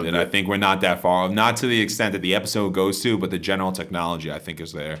line that I think we're not that far off. Not to the extent that the episode goes to, but the general technology I think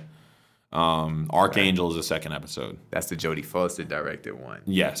is there. Archangel is the second episode. That's the Jodie Foster directed one.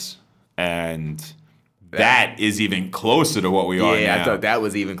 Yes, and. That is even closer to what we are now. Yeah, I thought that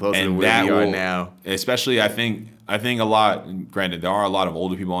was even closer to where we are now. Especially, I think a lot, granted, there are a lot of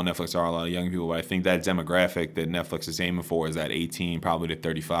older people on Netflix, there are a lot of young people, but I think that demographic that Netflix is aiming for is at 18, probably to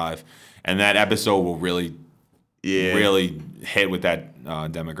 35. And that episode will really hit with that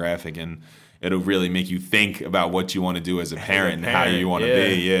demographic, and it'll really make you think about what you want to do as a parent and how you want to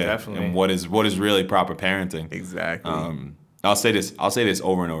be. Yeah, definitely. And what is really proper parenting. Exactly. I'll say this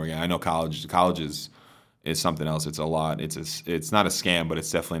over and over again. I know college is something else. It's a lot. It's not a scam, but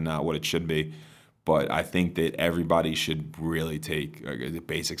it's definitely not what it should be. But I think that everybody should really take the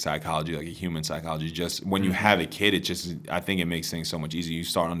basic psychology, like a human psychology. Just when you have a kid, I think it makes things so much easier. You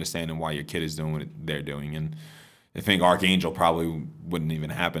start understanding why your kid is doing what they're doing. And I think Archangel probably wouldn't even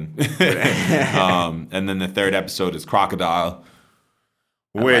happen. And then the third episode is Crocodile.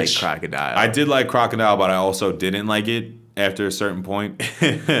 I Crocodile. I did like Crocodile, but I also didn't like it after a certain point.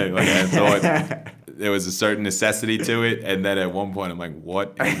 I thought there was a certain necessity to it, and then at one point I'm like, what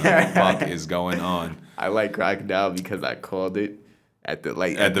in the fuck is going on? I like Crocodile because I called it at the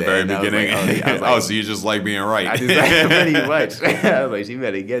very beginning. So you just like being right. I just like pretty much. I was like, she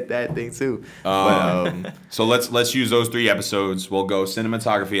better get that thing too. So let's use those 3 episodes. We'll go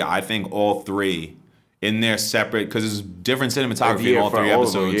cinematography. I think all 3 in their separate, because there's different cinematography in all 3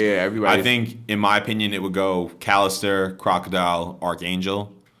 episodes. I think, in my opinion, it would go Callister, Crocodile,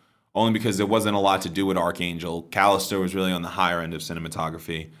 Archangel. Only because there wasn't a lot to do with Archangel. Callister was really on the higher end of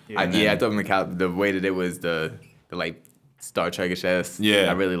cinematography. I thought the way that it was the like Star Trek-ish. Yeah,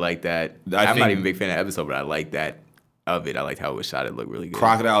 I really like that. I'm not even a big fan of the episode, but I like that of it. I liked how it was shot. It looked really good.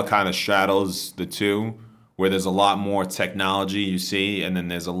 Crocodile kind of straddles the 2, where there's a lot more technology you see, and then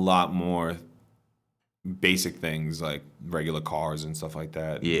there's a lot more basic things like regular cars and stuff like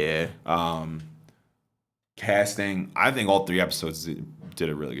that. Yeah. Casting, I think all 3 episodes did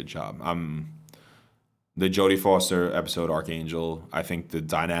a really good job. The Jodie Foster episode, Archangel, I think the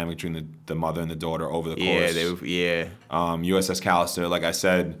dynamic between the mother and the daughter over the course. USS Callister, like I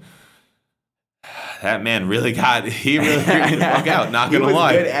said, that man really freaking the fuck out, not gonna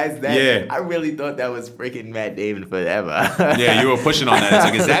lie. He was good as that. Yeah. I really thought that was freaking Matt Damon forever. Yeah, you were pushing on that. It's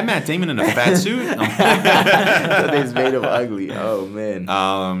like, is that Matt Damon in a fat suit? They just made him ugly. Oh, man.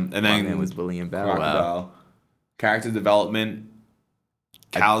 And then my man was bullying Bow Wow. Wow. Character development.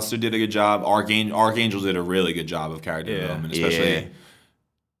 Callister did a good job. Archangel did a really good job of character development, especially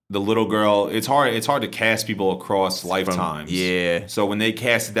the little girl. It's hard to cast people across lifetimes. So when they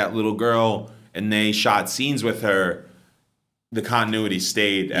casted that little girl and they shot scenes with her, the continuity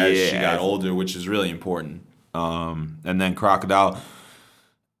stayed as she got older, which is really important. And then Crocodile.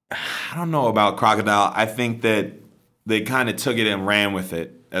 I don't know about Crocodile. I think that they kind of took it and ran with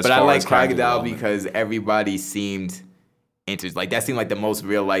it. But I like Crocodile because everybody seemed interested. Like, that seemed like the most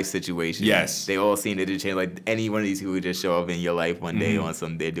real life situation. Yes. They all seemed to change. Like, any one of these who would just show up in your life one day on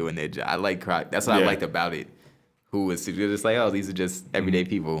something, they're doing their job. I like That's what I liked about it. Who was just like, oh, these are just everyday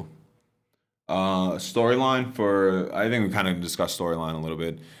people. Storyline I think we kind of discussed storyline a little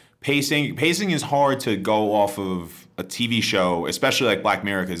bit. Pacing is hard to go off of a TV show, especially like Black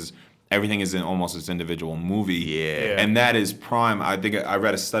Mirror, because everything is in almost its individual movie. Yeah. And that is prime. I think I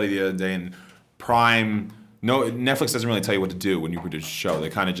read a study the other day, and prime no, Netflix doesn't really tell you what to do when you produce a show. They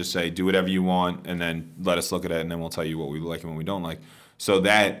kind of just say, do whatever you want, and then let us look at it, and then we'll tell you what we like and what we don't like. So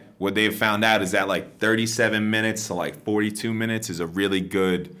that, what they've found out is that like 37 minutes to like 42 minutes is a really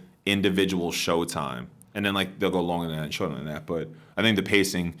good individual show time. And then like they'll go longer than that and shorter than that. But I think the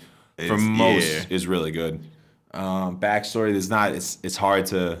pacing for most is really good. Backstory, there's not, it's hard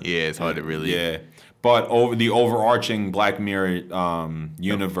to. Yeah, it's hard to really. Yeah. But over the overarching Black Mirror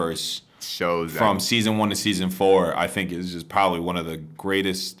universe shows from season 1 to season 4, I think is just probably one of the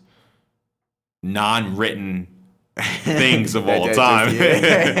greatest non-written things of all time.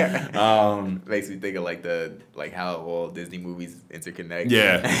 Makes me think of like how all Disney movies interconnect.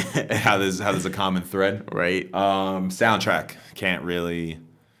 Yeah, how there's a common thread, right? Soundtrack can't really.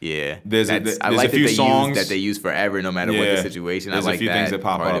 Yeah, there's I like a few songs that they use forever, no matter what the situation. There's I like a few things that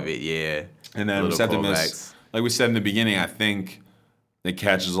pop part up. of it. Yeah, and then Septimus, like we said in the beginning, I think it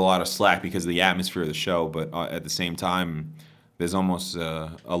catches a lot of slack because of the atmosphere of the show, but at the same time, there's almost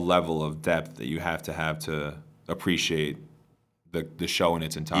a level of depth that you have to appreciate the show in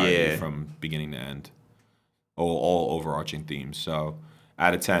its entirety from beginning to end. All overarching themes. So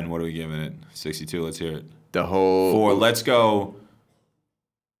out of 10, what are we giving it? 62. Let's hear it. The whole 4. Let's go.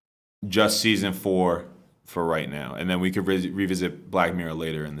 Just season 4 for right now, and then we could revisit Black Mirror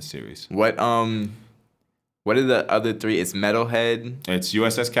later in the series. What are the other 3? It's Metalhead. It's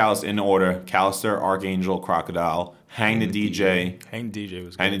USS Callister in order. Callister, Archangel, Crocodile, Hang the DJ. Hang the DJ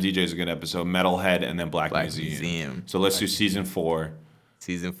was good. Hang the DJ is a good episode. Metalhead, and then Black Museum. So let's do season 4.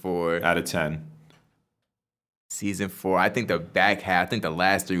 Season 4 out of 10. Season 4. I think the back half. I think the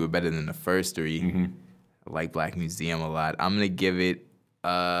last 3 were better than the first 3. Mm-hmm. I like Black Museum a lot. I'm gonna give it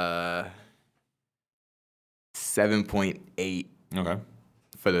 7.8. Okay.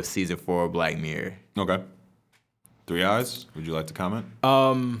 For the season 4 of Black Mirror. Okay. 3 Eyes. Would you like to comment?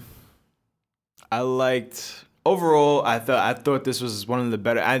 I liked overall. I thought this was one of the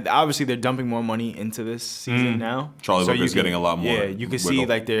better. Obviously, they're dumping more money into this season now. Charlie Brooker's getting a lot more. Yeah, you can see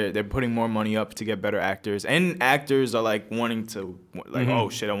like they're putting more money up to get better actors, and actors are like wanting to oh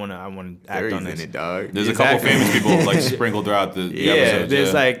shit, I want to act on this. In it, dog. There's a couple famous people like sprinkled throughout the episodes.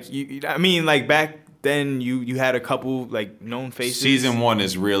 There's like I mean like back then you had a couple like known faces. Season 1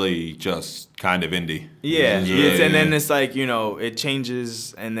 is really just kind of indie. Yeah, and then it's like it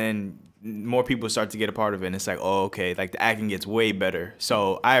changes, and then more people start to get a part of it, and it's like, oh, okay, like the acting gets way better.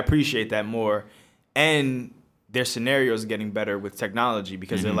 So I appreciate that more, and their scenarios are getting better with technology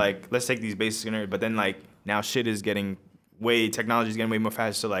because they're like, let's take these basic scenarios, but then like now technology is getting way more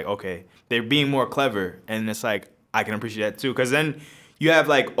fast. So like, okay, they're being more clever, and it's like I can appreciate that too, because then you have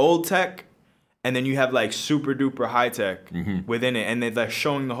like old tech, and then you have like super duper high tech within it, and they're like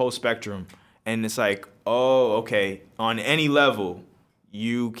showing the whole spectrum, and it's like, oh, okay, on any level.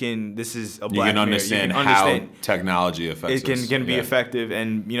 This is a Black Mirror. You can understand how technology affects it can be effective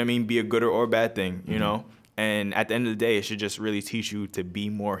and be a good or bad thing, you know? And at the end of the day, it should just really teach you to be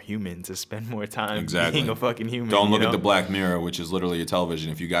more human, to spend more time being a fucking human. Don't look at the Black Mirror, which is literally a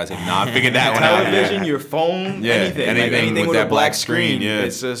television. If you guys have not figured that one out, television, your phone, anything with a black screen.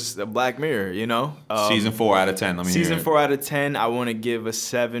 It's just a Black Mirror, you know? Season 4 out of 10. Let me hear it. Season 4 out of 10, I want to give a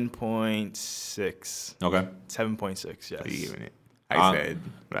 7.6. Okay. 7.6, yes. What are you giving it? I said,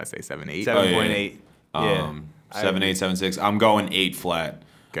 what did I say, 7.8? 7.8. Yeah. 7.8, 7.6. I'm going 8 flat.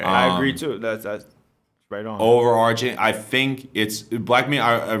 Okay. I agree too. That's right on. Overarching, I think it's Black Mirror.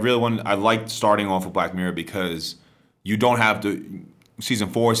 I like starting off with Black Mirror because you don't have to season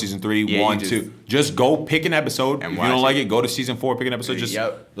 4, season 3, 1, 2. Just go pick an episode. If you don't like it, go to season 4, pick an episode. Just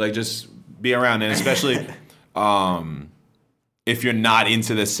just be around, and especially if you're not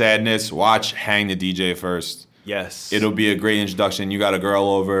into the sadness, watch Hang the DJ first. Yes. It'll be a great introduction. You got a girl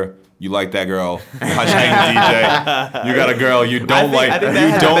over. You like that girl. Watch Hang the DJ. You got a girl. You don't like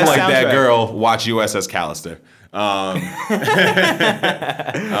that girl. Watch USS Callister. I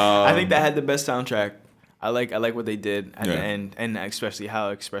think that had the best soundtrack. I like what they did at the end, and especially how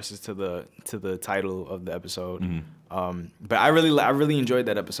it expresses to the title of the episode. But I really enjoyed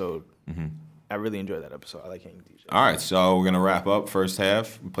that episode. I really enjoyed that episode. I like Hang the DJ. All right, so we're gonna wrap up first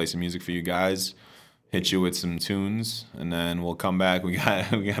half. We'll play some music for you guys. Hit you with some tunes, and then we'll come back. We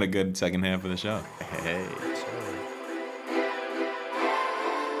got a good second half of the show. Hey.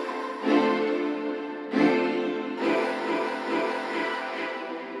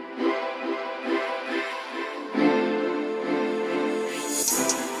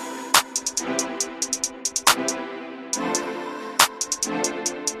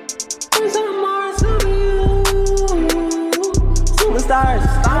 Superstars.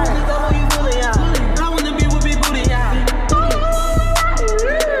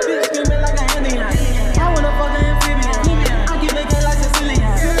 I wanna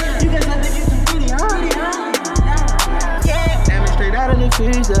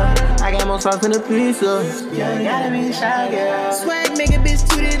pizza. I got more sauce than a pizza. Yeah, gotta be shy, girl. Swag, make a bitch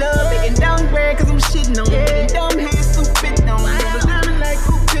toot it up. Make it downgrade, cause I'm shitting on it. Dumb head, stupid on me. But diamond like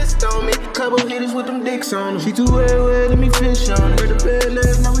who pissed on me. Couple hitters with them dicks on them. She too wet, let me fish on her. The bed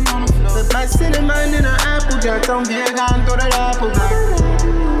legs, now we on the floor. Put my cinnamon in her apple jack. Don't be a guy and throw that apple back.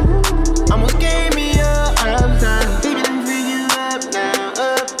 Almost gave me up all the time. Baby, let me figure up, down,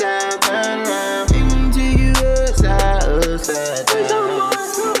 turn around. Take me to you upside down.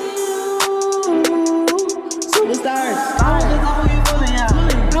 Superstars. I want to talk with you fully,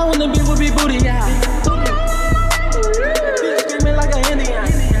 yeah. I want to be with big booty, yeah. Bitch screaming like an Indian.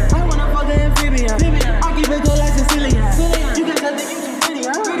 I want to fuck an amphibian. I keep it cold like Sicilian. You can tell that you too pretty,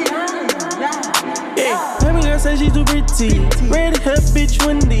 huh? Yeah. Baby girl say she too pretty. Red hair, bitch,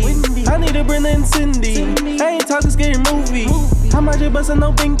 windy. I need a Brenda and Cindy. I ain't talking scary movie. How much you bustin'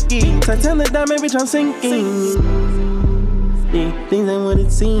 no pinky? Titanic diamond, bitch, I'm sinking. Yeah, things ain't what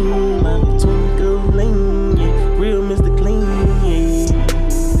it seems. I'm twinkle bling, yeah. Real Mr. Clean, yeah.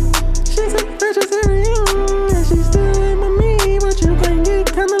 She's a precious ring, and she still ain't with me, but you can't get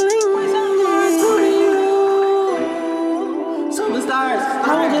kinda lean. Superstars, I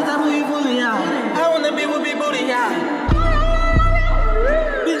want to top of you fully, yeah. I wanna be with big booty, yeah.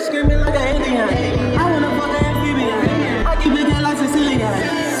 Bitch screaming like an Indian. I wanna fuck an amphibian. I keep it like Sicilian. You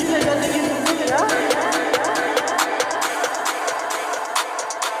think that nigga too pretty, huh?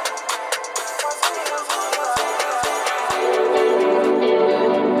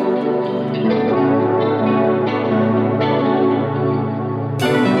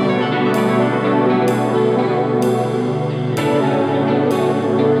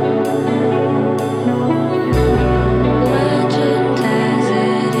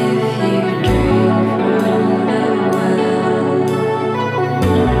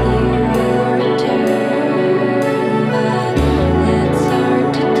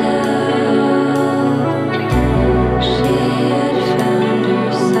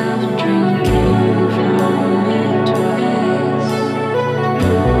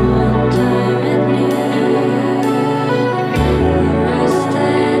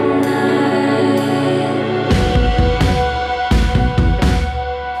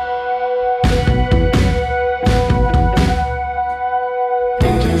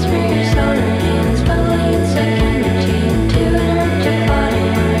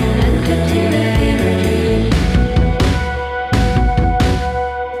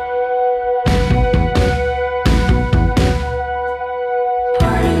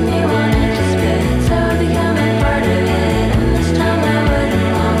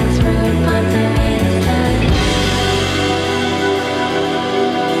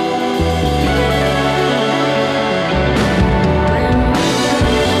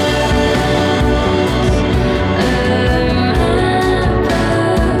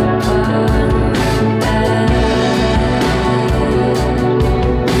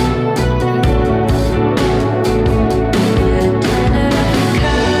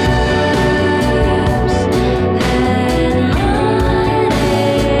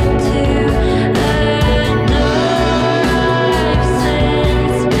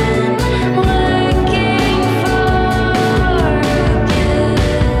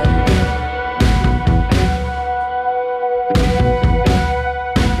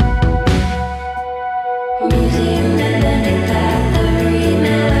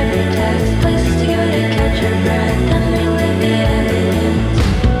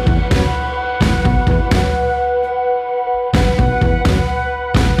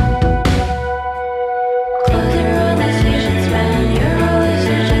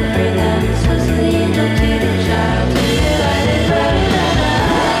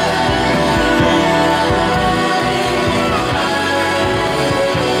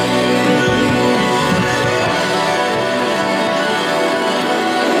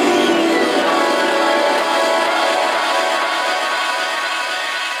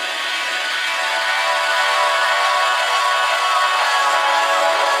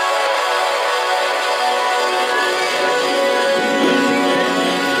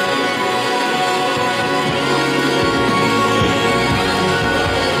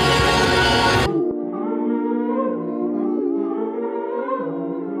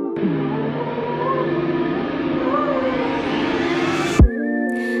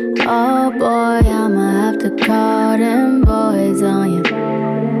 Oh boy, I'ma have to call them boys on you.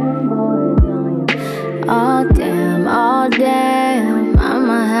 Oh damn,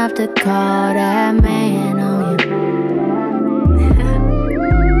 I'ma have to call that man on you.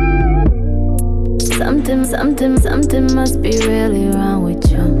 Something must be really wrong with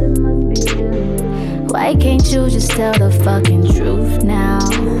you. Why can't you just tell the fucking truth now?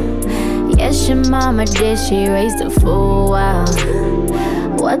 Yes, your mama did, she raised a fool, wow.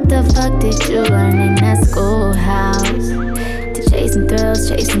 What the fuck did you learn in that schoolhouse? To chasing thrills,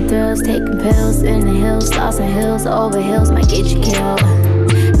 taking pills in the hills, lost in hills, over hills might get you killed.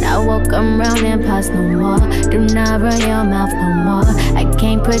 Now won't come round and pass no more. Do not run your mouth no more. I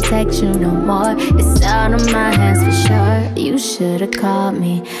can't protect you no more. It's out of my hands for sure. You should've called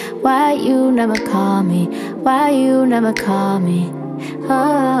me. Why you never call me? Why you never call me?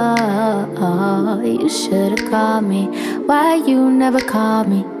 Oh, you should've called me. Why you never call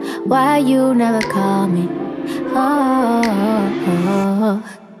me? Why you never call me? Oh,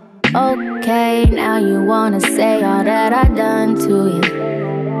 okay, now you wanna say all that I done to you.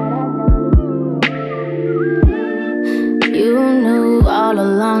 You knew all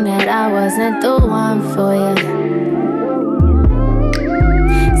along that I wasn't the one for you.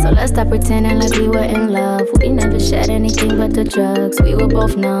 So let's stop pretending like we were in love. We never shared anything but the drugs. We were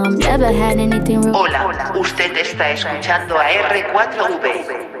both numb, never had anything real. Hola, usted está escuchando a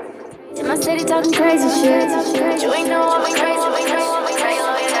R4V. In my city talking crazy shit. You ain't know I'm crazy.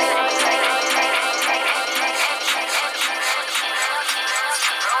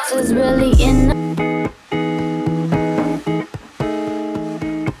 Is really in.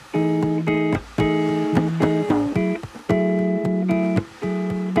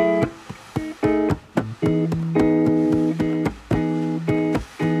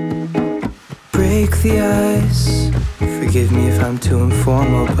 Break the ice. Forgive me if I'm too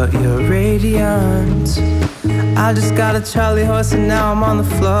informal, but you're radiant. I just got a Charlie horse and now I'm on the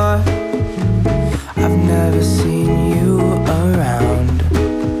floor. I've never seen you around.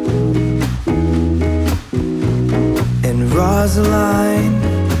 In Rosaline,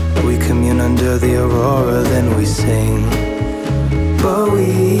 we commune under the aurora, then we sing. But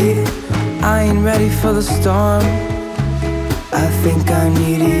I ain't ready for the storm. I think I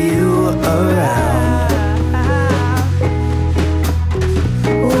need you around.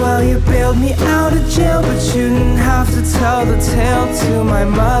 Well, you bailed me out of jail, but you didn't have to tell the tale to my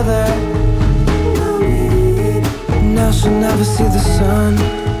mother. Now she'll never see the sun.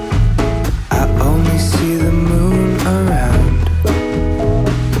 I only see the moon around.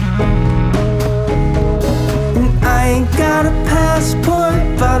 And I ain't got a passport,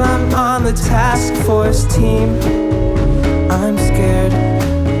 but I'm on the task force team. I'm scared,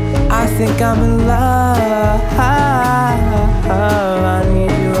 I think I'm in love. I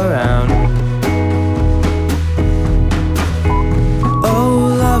need you around.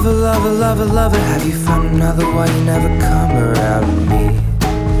 Oh, lover, lover, lover, lover, have you found another? Why you never come around me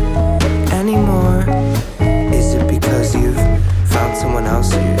anymore? Is it because you've found someone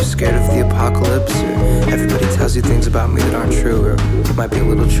else, or you're scared of the apocalypse, or everybody tells you things about me that aren't true, or might be a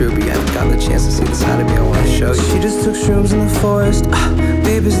little true, but you haven't gotten the chance to see the side of me I want to show you. She just took shrooms in the forest.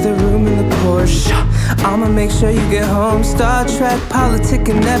 Babe, is there room in the Porsche? I'ma make sure you get home. Star Trek, politic,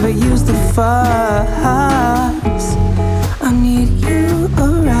 and never use the fuss. I need you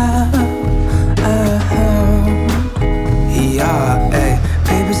around. Yeah, hey,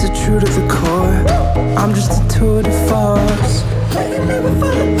 babe, is it true to the core? I'm just a tour de force. I can never fall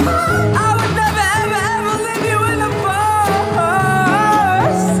apart. I would never, ever, ever leave you in the force.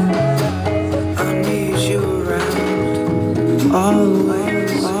 I need you around, always.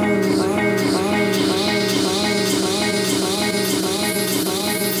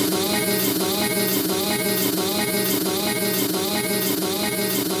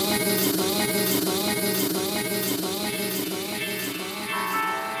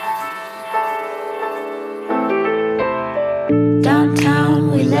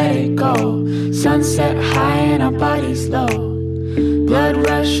 Downtown, we let it go. Sunset high and our bodies low. Blood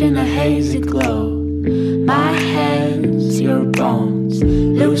rush in a hazy glow. My hands, your bones.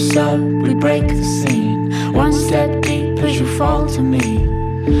 Loose up, we break the scene. One step deep as you fall to me.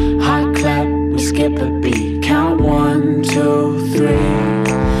 Hot clap, we skip a beat. Count 1, 2, 3.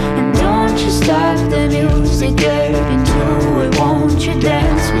 And don't you stop the music, get into it. Won't you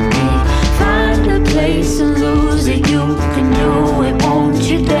dance with me? Find a place and lose it. You can do it, won't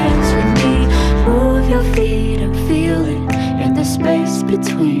you dance with me? Move your feet and feel it in the space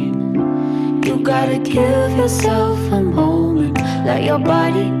between. You gotta give yourself a moment, let your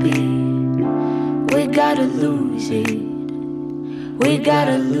body be. We gotta lose it. We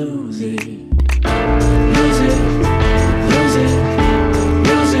gotta lose it. Lose it, lose it,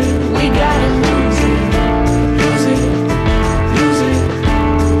 lose it. We gotta lose it. Lose it, lose it,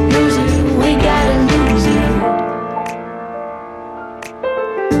 lose it. We gotta lose it.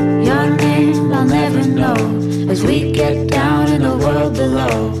 Your name I'll never know as we get down in the world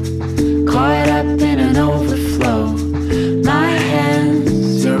below. Caught up in a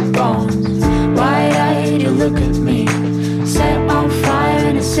look at me. Set on fire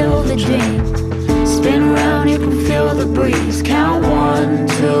in a silver dream. Spin round, you can feel the breeze. Count 1, 2,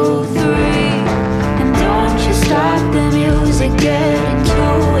 3. And don't you stop the music, get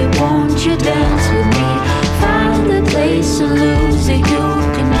into it. Won't you dance with me? Find the place to lose it. You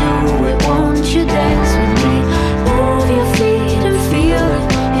can do it. Won't you dance with me? Move your feet and feel it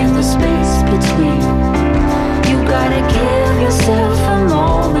in the space between. You gotta give yourself a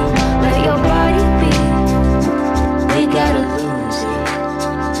moment. Let your body be. We gotta lose it.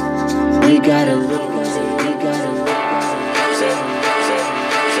 We gotta lose it.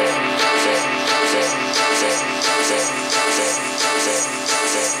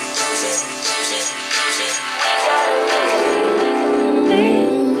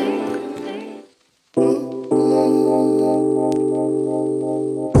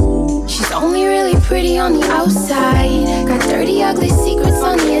 Pretty on the outside, got dirty, ugly secrets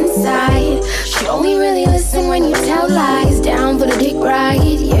on the inside. She only really listen when you tell lies. Down for the dick ride,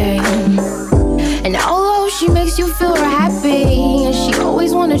 yeah. And although she makes you feel happy, and she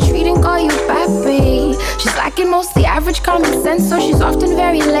always wanna treat and call you pappy, she's lacking mostly average common sense, so she's often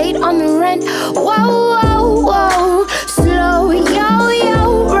very late on the rent. Whoa, whoa, whoa, slow, yo,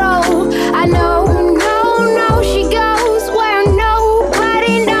 yo, bro. I know, no, she goes where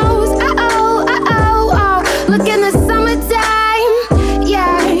nobody knows. Look in the summertime,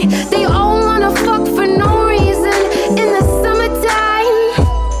 yeah. They all wanna fuck for no reason. In the summertime,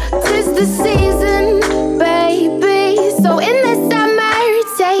 'tis the season, baby. So in the summer,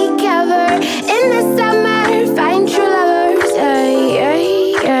 take cover. In the summer, find true lovers, ay.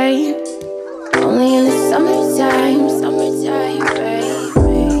 Only in the summertime,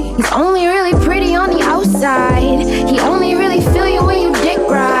 baby. He's only really pretty on the outside. He only really feel you when you dick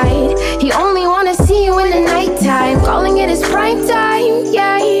ride. He only wanna see you in the nighttime, calling it his prime time,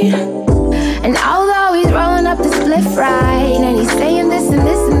 yeah. And although he's rolling up the spliff right, and he's saying this and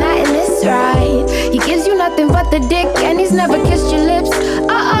this and that and this right, he gives you nothing but the dick, and he's never kissed your lips.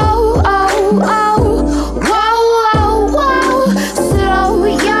 Oh, whoa, slow,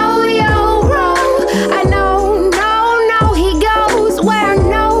 yo, roll. I know, no, he goes where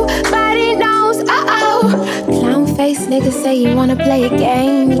nobody knows. Clown face nigga say you wanna play a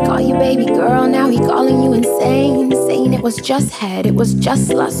game. He call you baby girl, now he calling you insane. Saying it was just head, it was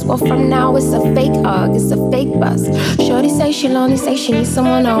just lust. Well, from now it's a fake hug, it's a fake bust. Shorty say she lonely, say she needs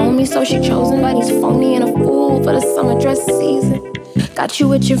someone to own me, so she chosen, but he's phony and a fool for the summer dress season. Got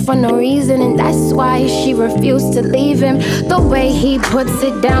you itching for no reason, and that's why she refused to leave him. The way he puts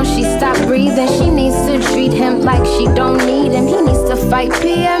it down, she stopped breathing. She needs to treat him like she don't need him. He needs to fight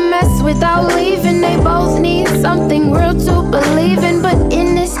PMS without leaving. They both need something real to believe in, but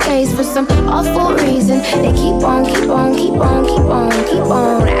in this case, for some awful reason, they keep on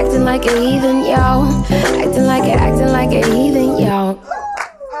acting like a heathen, yo. Acting like a heathen, yo.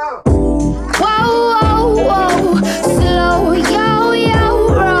 Whoa, slow, yo,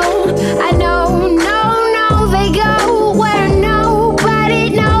 roll. I know, no, they go where nobody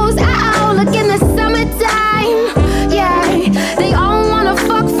knows. Look in the summertime, yeah. They all wanna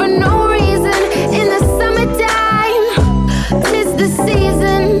fuck for no reason. In the summertime, 'tis the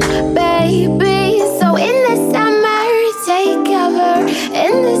season, baby. So in the summer, take cover.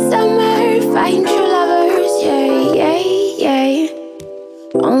 In the summer, find true lovers, yeah.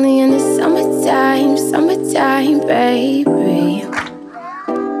 Only in the summertime, baby.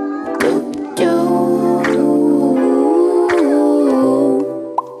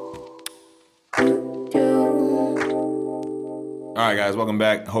 All right, guys, welcome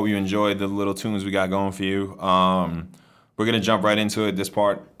back. Hope you enjoyed the little tunes we got going for you. We're gonna jump right into it. This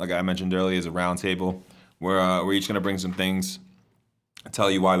part, like I mentioned earlier, is a round table. We're each gonna bring some things, tell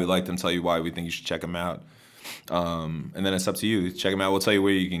you why we like them, tell you why we think you should check them out. And then it's up to you. Check them out. We'll tell you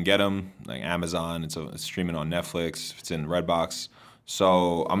where you can get them, like Amazon. It's streaming on Netflix. It's in Redbox.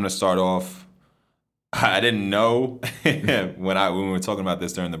 So I'm gonna start off. I didn't know when we were talking about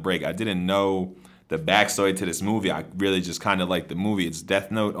this during the break. I didn't know the backstory to this movie. I really just kind of like the movie. It's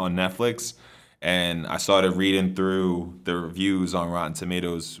Death Note on Netflix, and I started reading through the reviews on Rotten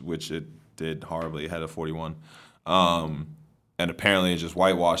Tomatoes, which it did horribly. It had a 41. And apparently it just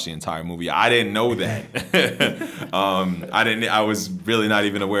whitewashed the entire movie. I didn't know that. I was really not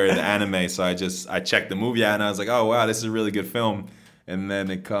even aware of the anime, so I checked the movie out and I was like, oh wow, this is a really good film. And then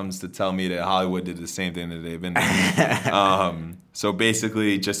it comes to tell me that Hollywood did the same thing that they've been doing. So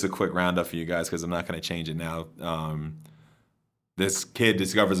basically, just a quick roundup for you guys, because I'm not going to change it now. This kid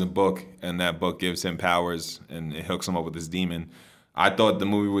discovers a book, and that book gives him powers, and it hooks him up with this demon. I thought the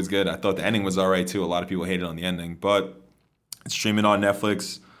movie was good. I thought the ending was all right, too. A lot of people hated on the ending, but it's streaming on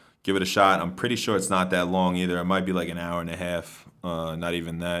Netflix. Give it a shot. I'm pretty sure it's not that long either. It might be like an hour and a half, not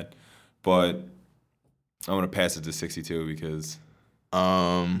even that. But I'm gonna pass it to 62 because. What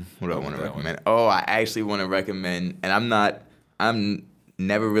do I want to recommend? Oh, I actually want to recommend, and I'm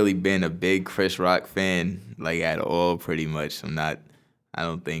never really been a big Chris Rock fan, like at all, pretty much. I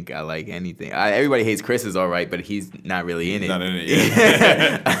don't think I like anything. Everybody hates Chris is all right, but he's not really in it. Not in it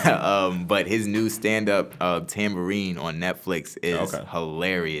yet. But his new stand-up, Tambourine, on Netflix is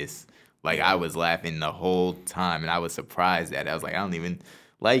hilarious. Like, I was laughing the whole time, and I was surprised at it. I was like, I don't even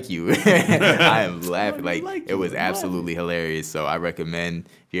like you. I am laughing. Like it was absolutely hilarious. So I recommend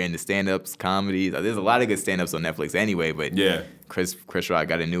if you're into stand-ups, comedies. There's a lot of good stand-ups on Netflix anyway, but yeah, Chris Rock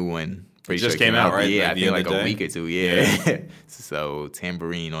got a new one. It just came out, right? Yeah, like I think like a week or two. Yeah. So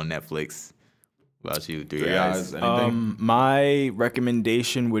Tambourine on Netflix. What about you? Three Eyes. Anything? My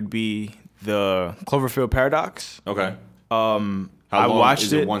recommendation would be the Cloverfield Paradox. Okay. How I long, watched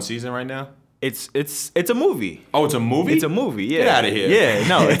is it. One season right now? It's a movie. Oh, it's a movie? It's a movie, yeah. Get out of here. Yeah,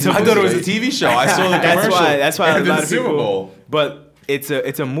 no, it's a movie. I thought it was a TV show. I saw the commercial. That's why a lot of Super people. Bowl. But it's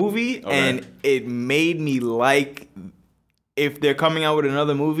a movie, and it made me like. If they're coming out with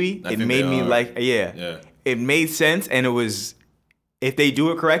another movie, it made me like. Yeah. It made sense, and it was. If they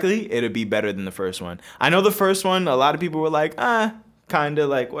do it correctly, it'll be better than the first one. I know the first one. A lot of people were like, kind of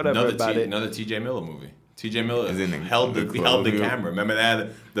like whatever about it. Another T.J. Miller movie. T.J. Miller held the camera. Remember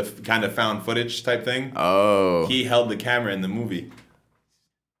that? The kind of found footage type thing? Oh. He held the camera in the movie.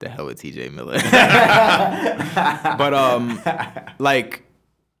 The hell with T.J. Miller. But, like,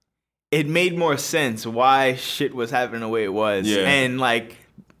 it made more sense why shit was happening the way it was. Yeah. And, like,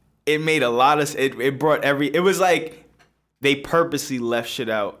 it made a lot of... It brought it was like they purposely left shit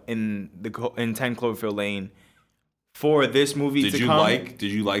out in 10 Cloverfield Lane for this movie to come.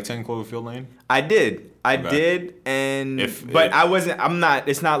 Did you like 10 Cloverfield Lane? I did. I did, and I wasn't. I'm not.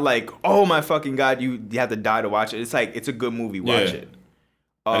 It's not like, oh my fucking god, you have to die to watch it. It's like it's a good movie. Watch it.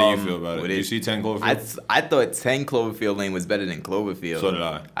 How do you feel about it? Did you see 10 Cloverfield? I thought 10 Cloverfield Lane was better than Cloverfield. So did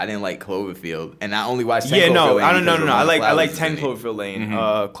I. I didn't like Cloverfield, and I only watched 10 Cloverfield Lane. I don't know. I like 10 Cloverfield. Cloverfield Lane.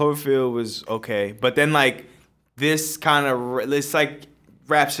 Cloverfield was okay, but then like this kind of this like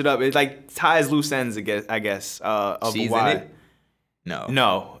wraps it up. It like ties loose ends, I guess. Of She's why. in it?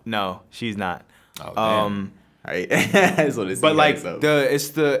 No, she's not. Oh, damn. Right. But like it's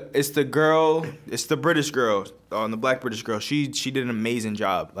the girl, it's the British girl, the black British girl. She did an amazing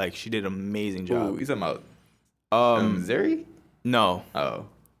job. Like she did an amazing job. Ooh, you talking about Missouri? No. Oh.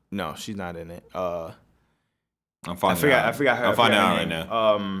 No, she's not in it. I'm finding out. I forgot her. I'm finding out right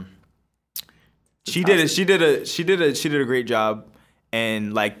now. She did a great job.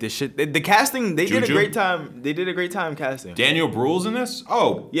 And like the casting, they did a great time. They did a great time casting. Daniel Bruhl's in this?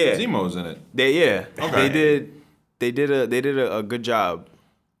 Oh, yeah, Zemo's in it. Okay. They did a good job,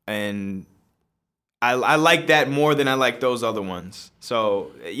 and I like that more than I like those other ones.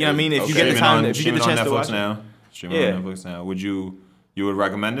 So you know what I mean? If you get the time, if you get the chance to watch it, streaming on Netflix now. Would you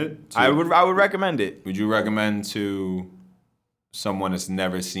recommend it? I would recommend it. Would you recommend to someone that's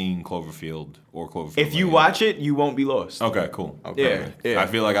never seen Cloverfield or Cloverfield? If you watch it, you won't be lost. Okay, cool. Okay. Yeah. I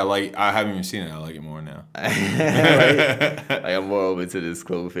feel like I haven't even seen it. I like it more now. Like I'm more over to this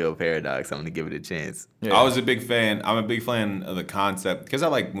Cloverfield Paradox. I'm gonna give it a chance. Yeah. I'm a big fan of the concept because I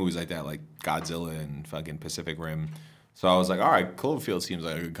like movies like that, like Godzilla and fucking Pacific Rim. So I was like, all right, Cloverfield seems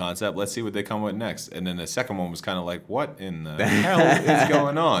like a good concept. Let's see what they come with next. And then the second one was kind of like, what in the hell is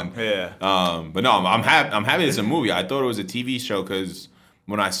going on? Yeah. But no, I'm happy it's a movie. I thought it was a TV show because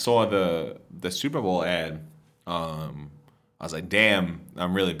when I saw the Super Bowl ad, I was like, damn,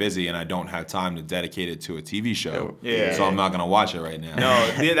 I'm really busy and I don't have time to dedicate it to a TV show. Yeah. So I'm not gonna watch it right now.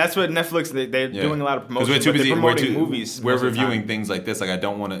 No, that's what Netflix they're doing a lot of promotion. Because we're too busy. Promoting movies. We're reviewing things like this. Like I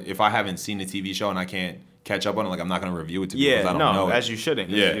don't want to. If I haven't seen a TV show and I can't catch up on it, like I'm not gonna review it to people because I don't know it. As you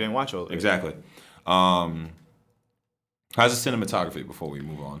shouldn't. Yeah, you didn't watch all of it. Exactly. How's the cinematography before we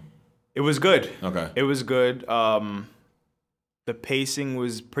move on? It was good. Okay. It was good. The pacing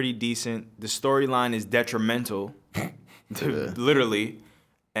was pretty decent. The storyline is detrimental, literally,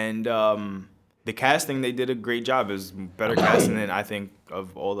 and the casting they did a great job. It was better casting than I think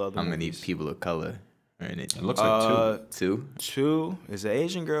of all the other. How many movies. people of color are in it? It looks like two. Two is an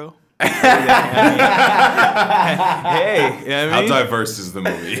Asian girl. Hey, you know what I mean? How diverse is the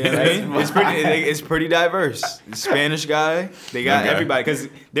movie? You know what I mean? It's pretty diverse. The Spanish guy, they got everybody because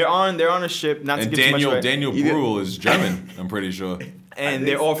they're on a ship. Not to give too much away. Daniel Bruhl is German. I'm pretty sure. And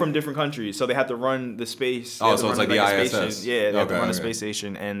they're all from different countries, so they have to run the space. Oh, so it's like the ISS. Yeah, they have to run a space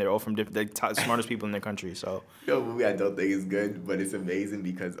station, and they're all from different. They're smartest people in their country. So, movie I don't think is good, but it's amazing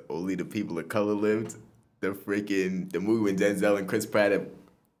because only the people of color lived. The movie when Denzel and Chris Pratt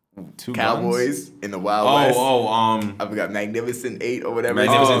Two Cowboys Guns? in the Wild West. I forgot Magnificent 8 or whatever.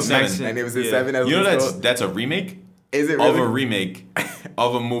 Magnificent Seven. Magnificent 7. That's you know what it's called. that's a remake? Is it really? Of a remake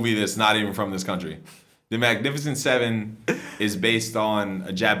of a movie that's not even from this country. The Magnificent Seven is based on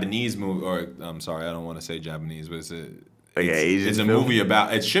a Japanese movie, or I'm sorry, I don't want to say Japanese, but it's a movie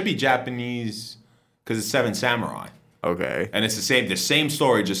about. It should be Japanese because it's Seven Samurai. Okay. And it's the same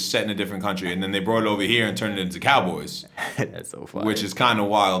story, just set in a different country, and then they brought it over here and turned it into Cowboys. That's so funny. Which is kind of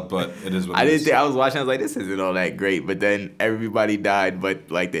wild, but it is what it I didn't is. think I was watching. I was like, this isn't all that great. But then everybody died, but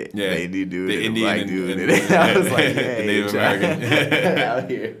like the Indian dude, the and Indian the black and- dude, and- and I was like, the hey, Native American out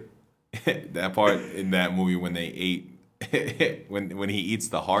here. That part in that movie when they ate, when he eats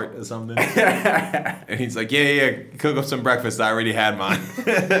the heart or something, and he's like, yeah, cook up some breakfast. I already had mine.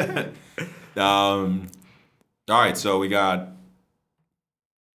 All right, so we got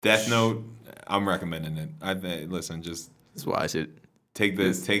Death Note. I'm recommending it. Listen, just watch it. Take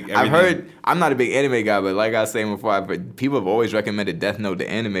everything. I've heard. I'm not a big anime guy, but like I was saying before, people have always recommended Death Note, the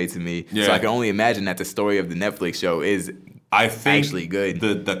anime, to me. Yeah. So I can only imagine that the story of the Netflix show is actually good.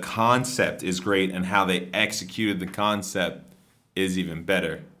 The concept is great, and how they executed the concept is even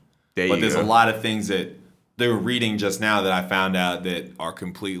better. But there's a lot of things that they were reading just now that I found out that are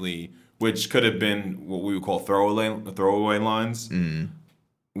completely, which could have been what we would call throwaway lines,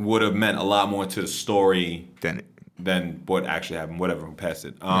 would have meant a lot more to the story than what actually happened. Whatever, we'll pass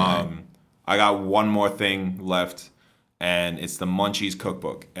it. I got one more thing left, and it's the Munchies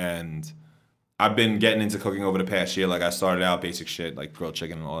cookbook. And I've been getting into cooking over the past year. Like, I started out basic shit, like grilled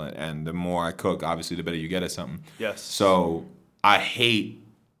chicken and all that. And the more I cook, obviously, the better you get at something. Yes. So I hate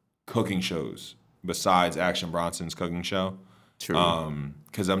cooking shows besides Action Bronson's cooking show. True.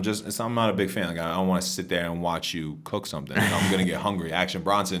 Because I'm not a big fan. Like, I don't want to sit there and watch you cook something. I'm gonna get hungry. Action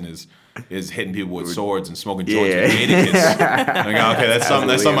Bronson is hitting people with swords and smoking joints with Jadakiss. Like, okay, that's something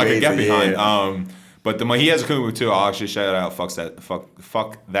I could get behind. Yeah. But he has a cooking book too. I'll actually shout it out.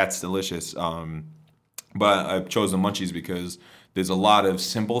 Fuck, that's delicious. But I chose the Munchies because there's a lot of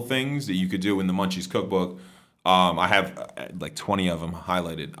simple things that you could do in the Munchies cookbook. I have like 20 of them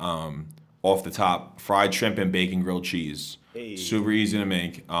highlighted. Off the top, fried shrimp and bacon grilled cheese. Hey. Super easy to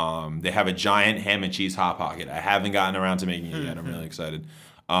make. They have a giant ham and cheese hot pocket. I haven't gotten around to making it yet. I'm really excited.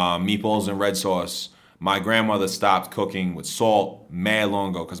 Meatballs and red sauce. My grandmother stopped cooking with salt mad long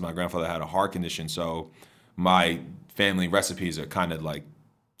ago because my grandfather had a heart condition. So my family recipes are kind of like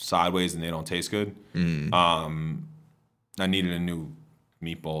sideways and they don't taste good. I needed a new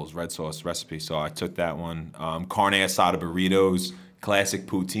meatballs, red sauce recipe, so I took that one. Carne asada burritos, classic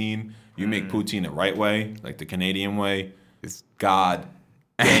poutine. You make poutine the right way, like the Canadian way. It's god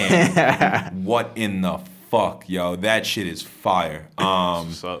damn. What in the fuck, yo? That shit is fire.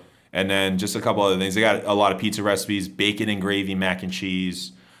 What's up? And then just a couple other things. They got a lot of pizza recipes, bacon and gravy, mac and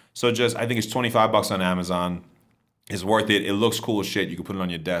cheese. So I think it's $25 on Amazon. It's worth it. It looks cool as shit. You can put it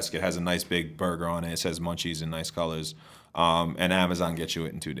on your desk. It has a nice big burger on it. It says Munchies in nice colors. And Amazon gets you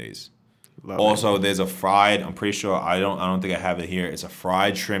it in 2 days. Also, there's a fried, I'm pretty sure, I don't think I have it here. It's a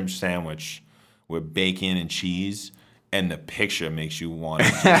fried shrimp sandwich with bacon and cheese. And the picture makes you want to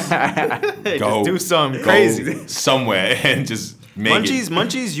just just do something crazy somewhere and just make Munchies. it.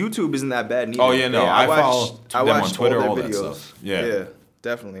 Munchies YouTube isn't that bad neither. Oh yeah, no, I follow them on watched Twitter, their all that videos. stuff. Yeah,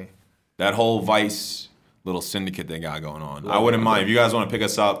 definitely. That whole Vice little syndicate they got going on. I wouldn't mind if you guys want to pick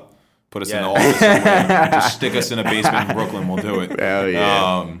us up, put us in the office somewhere, just stick us in a basement in Brooklyn. We'll do it. Hell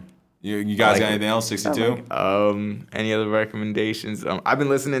yeah. You guys got anything else? 62. Any other recommendations? I've been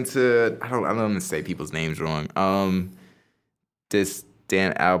listening to. I don't want to say people's names wrong. This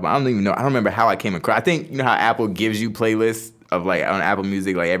damn album. I don't even know. I don't remember how I came across. I think you know how Apple gives you playlists of like on Apple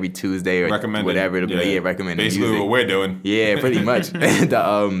Music like every Tuesday or whatever. It'll be recommended. Basically music. what we're doing. Yeah, pretty much.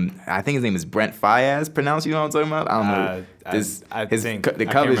 I think his name is Brent Faiyaz. Pronounce, you know what I'm talking about? I don't know. The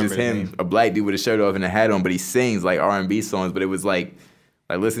cover is just him, a black dude with a shirt off and a hat on, but he sings like R&B songs. But it was like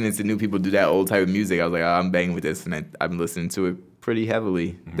listening to new people do that old type of music. I was like, I'm banging with this, and I've been listening to it pretty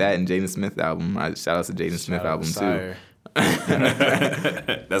heavily. That and Jaden Smith album. Shout out to Jaden Smith album too.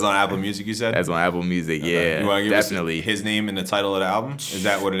 That's on Apple Music, you said? That's on Apple Music, yeah. You want to give definitely. us his name and the title of the album? Is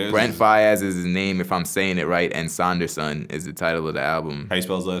that what it is? Brent Faiyaz is his name, if I'm saying it right, and Saunderson is the title of the album. How you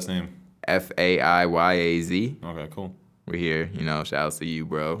spell his last name? Faiyaz. Okay, cool. We're here, shout out to you,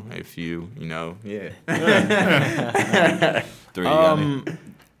 bro. If you, yeah.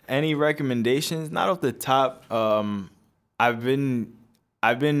 Any recommendations? Not off the top. I've been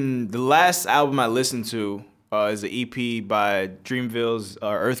the last album I listened to is an EP by Dreamville's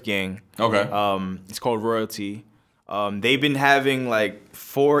Earth Gang. Okay. It's called Royalty. They've been having like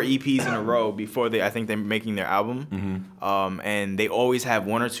 4 EPs in a row before I think they're making their album. And they always have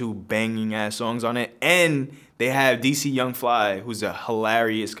 1 or 2 banging ass songs on it. And they have DC Young Fly, who's a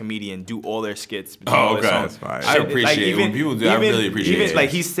hilarious comedian, do all their skits. Oh, okay. That's fine. I appreciate it. When people do, I really appreciate it. Like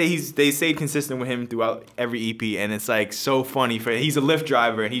they stayed consistent with him throughout every EP, and it's like so funny. He's a Lyft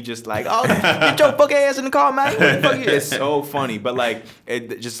driver, and he just like, oh, get your fucking ass in the car, man. What the fuck you? It's so funny, but like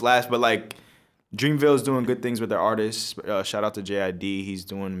it just lasts. But like Dreamville's doing good things with their artists. Shout out to JID, he's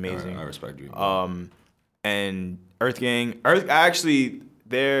doing amazing. I respect Dreamville. And Earth Gang,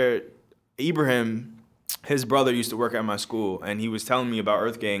 Ibrahim. His brother used to work at my school, and he was telling me about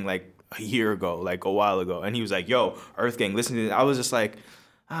Earth Gang like a year ago, like a while ago. And he was like, yo, Earth Gang, listen to this. I was just like,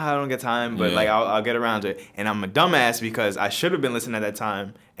 I don't get time, but like I'll get around to it. And I'm a dumbass because I should have been listening at that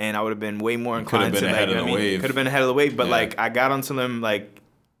time, and I would have been way more inclined to like, could have been ahead of the wave. But like I got onto them like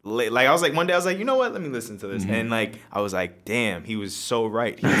I was like, one day I was like, you know what? Let me listen to this. And like I was like, damn, he was so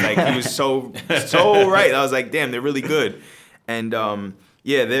right. He was so right. I was like, damn, they're really good. And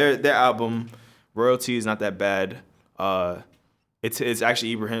their album Royalty is not that bad. It's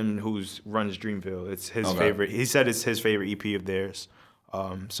actually Ibrahim who runs Dreamville. It's his favorite. He said it's his favorite EP of theirs.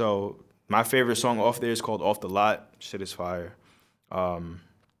 So my favorite song off there is called Off the Lot. Shit is fire.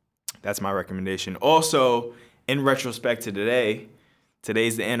 That's my recommendation. Also, in retrospect to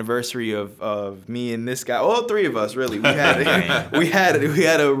today's the anniversary of me and this guy. All 3 of us really. We had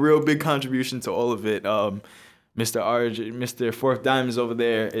a real big contribution to all of it. Mr. Fourth Diamonds over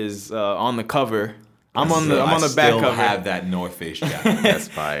there is on the cover. I'm on the back cover. I still have that North Face jacket. That's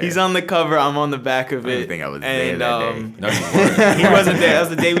fire. He's on the cover. I'm on the back of it. I don't think I was there that day. No, you weren't. He wasn't there. That was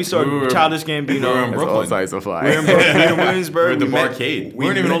the day we saw Childish Gambino. We were in Brooklyn. We were in Williamsburg. We were at the barcade. We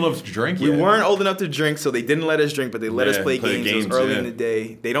weren't even old enough to drink yet. We weren't old enough to drink, so they didn't let us drink, but they let us play games. It was early in the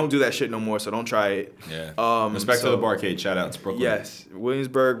day. They don't do that shit no more, so don't try it. Yeah. Respect to the barcade. Shout out to Brooklyn. Yes.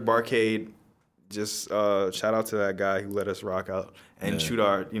 Williamsburg barcade. Just shout out to that guy who let us rock out and shoot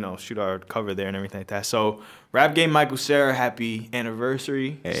our cover there and everything like that. So Rap Game Michael Cera, happy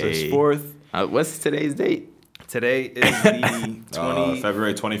anniversary. Hey. So it's 4th. What's today's date? Today is the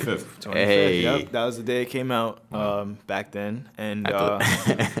February 25th. Hey. Yep, that was the day it came out back then. And it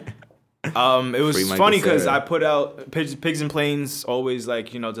was funny because I put out Pigs and Planes always like,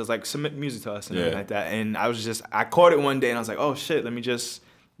 just like submit music to us and everything like that. And I caught it one day and I was like, oh shit, let me just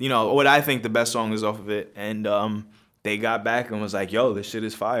what I think the best song is off of it. And they got back and was like, yo, this shit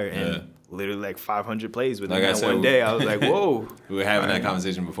is fire. And literally like 500 plays within that one day. I was like, whoa. We were having that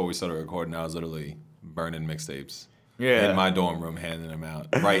conversation before we started recording. I was literally burning mixtapes. Yeah. In my dorm room, handing them out,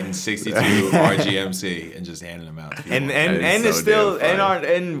 writing 62 RGMC and just handing them out. To and it's so still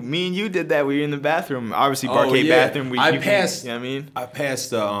and me and you did that. We were in the bathroom, obviously barcade bathroom. I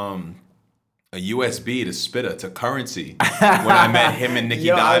passed a USB to Spitta to Currency when I met him and Nicky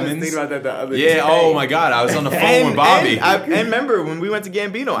Diamonds. I was thinking about that the other day. Oh my God, I was on the phone with Bobby. And remember when we went to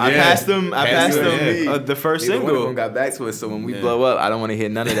Gambino, I passed him the first single. One of them got back to us, so when we blow up, I don't want to hear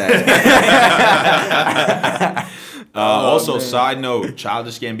none of that. Also, side note,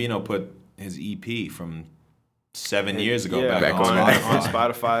 Childish Gambino put his EP from 7 years ago back on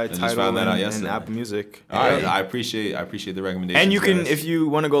Spotify, Tidal, and Apple Music. All right, I appreciate the recommendation. And you can, if you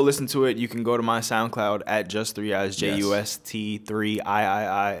want to go listen to it, you can go to my SoundCloud at Just3Iis,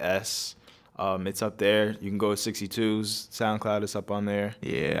 JUST3IIIS. It's up there. You can go to 62's SoundCloud. It's up on there.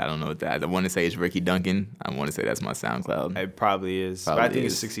 Yeah, I don't know what that. I want to say it's Ricky Duncan. I want to say that's my SoundCloud. It probably is. But I think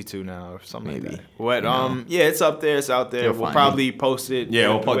it's 62 now or something like that. What? Yeah, it's up there. It's out there. We'll probably post it. Yeah,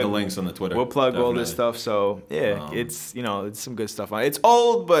 we'll plug the links on the Twitter. We'll plug all this stuff. So yeah, it's it's some good stuff on it. It's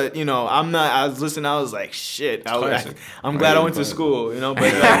old, but I'm not. I was listening. I was like, shit. I'm glad I went to school. But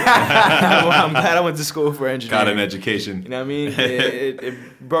like, I'm glad I went to school for engineering. Got an education. You know what I mean?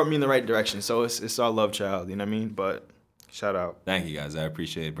 It brought me in the right direction. So it's our love child, you know what I mean? But shout out. Thank you guys. I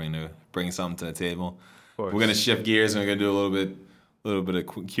appreciate bringing something to the table. We're gonna shift gears and we're gonna do a little bit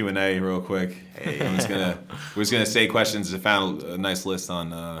of Q&A real quick. Hey. We're just gonna say questions. I found a nice list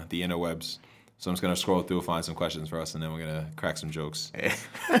on the interwebs. So I'm just gonna scroll through, find some questions for us, and then we're gonna crack some jokes.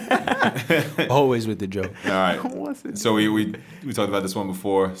 Always with the joke. All right. So we talked about this one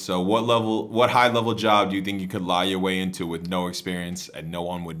before. So what high level job do you think you could lie your way into with no experience and no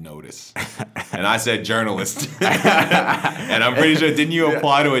one would notice? And I said journalist. And I'm pretty sure, didn't you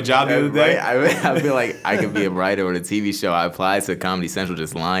apply to a job the other day? I feel like I could be a writer on a TV show. I applied to Comedy Central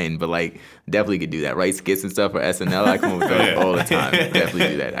just lying, but like definitely could do that. Write skits and stuff for SNL. I come up with those all the time. Definitely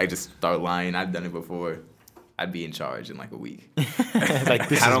do that. I just start lying. I've done it before. I'd be in charge in like a week. Like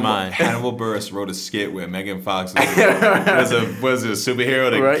this is mine. Hannibal Buress wrote a skit where Megan Fox was a superhero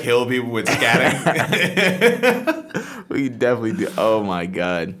to kill people with scatting. We definitely do. Oh my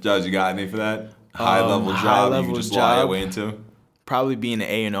God. Judge, you got any for that? High level job you can just lie your way into? Probably being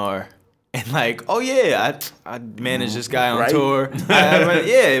an A&R. And like, oh yeah, I managed this guy on Right. tour.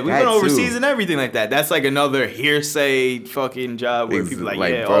 We went overseas too. and everything like that. That's like another hearsay fucking job where people are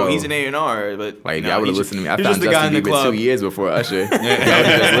like, bro, he's an A&R, but Like, no, y'all would have he's listened to me. I he's found just the guy in Justin the Bieber club. 2 years before Usher. Y'all would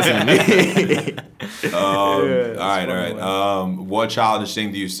just listen to me. All right. What childish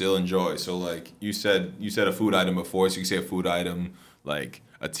thing do you still enjoy? So like you said a food item before, so you can say a food item like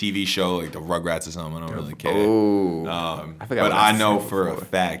a TV show like the Rugrats or something. I don't really care. Oh, I but I know for a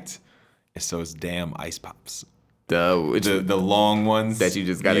fact it's those damn ice pops. The long ones that you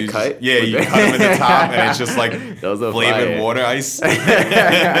just gotta cut. Yeah, you cut them at the top, and it's just like those are flavored fire. water ice,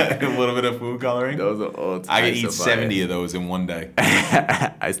 a little bit of food coloring. Those are all. I can eat 70 of those in one day.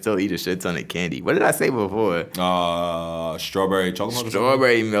 I still eat a shit ton of candy. What did I say before? Strawberry chocolate milk.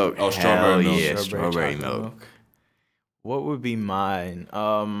 Strawberry milk. Oh, strawberry milk. Yeah, strawberry milk. What would be mine?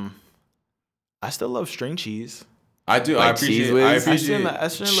 I still love string cheese. I do. Like I appreciate. Cheese Whiz? I appreciate I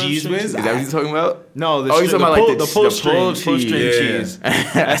still love Cheese string Whiz. cheese. Is that what you're talking about? No, you're talking about like the pull string cheese. cheese.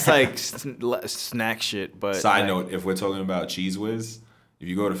 That's like snack shit. But Side note: if we're talking about Cheese Whiz, if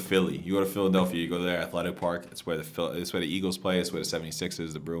you go to Philly, you go to Philadelphia, you go to their athletic park. It's where the Eagles play. It's where the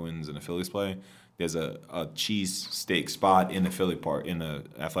 76ers, the Bruins, and the Phillies play. There's a cheese steak spot in the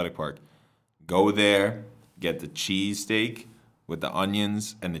athletic park. Go there, get the cheese steak with the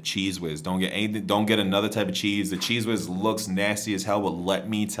onions and the Cheese Whiz. Don't get anything. Don't get another type of cheese. The Cheese Whiz looks nasty as hell, but let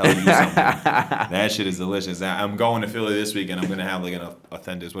me tell you something. That shit is delicious. I'm going to Philly this week, and I'm gonna have like an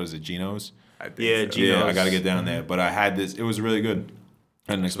authentic. What is it, Geno's? Geno's. Yeah, I gotta get down there. But I had this. It was really good.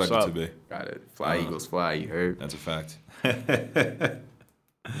 I didn't expect it to be. Got it. Fly Eagles fly. You heard? That's a fact.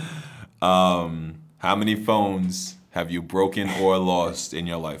 How many phones have you broken or lost in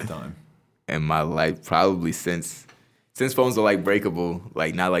your lifetime? In my life, probably since phones are like breakable,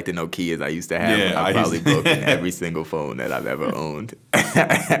 like not like the Nokias I used to have. Yeah, I've probably broken every single phone that I've ever owned.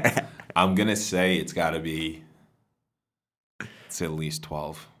 I'm gonna say it's at least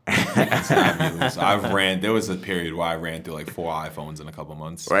 12. There was a period where I ran through like 4 iPhones in a couple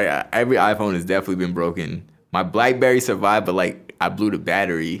months. Right, every iPhone has definitely been broken. My BlackBerry survived, but like I blew the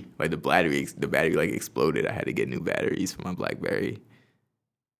battery. Like the battery like exploded. I had to get new batteries for my BlackBerry.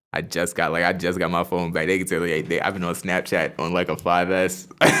 I just got my phone back. They can tell I've been on Snapchat on like a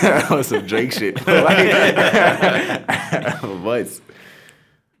 5S on some Drake shit. What?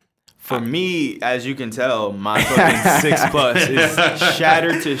 For me, as you can tell, my fucking 6 Plus is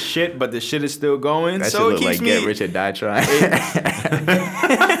shattered to shit, but the shit is still going. That so shit it look keeps like me. Get Rich or Die Trying.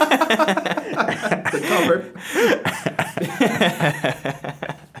 The cover.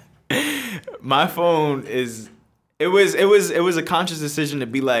 My phone is. It was a conscious decision to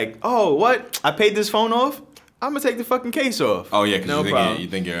be like, oh, what? I paid this phone off? I'm gonna take the fucking case off. Oh yeah, because you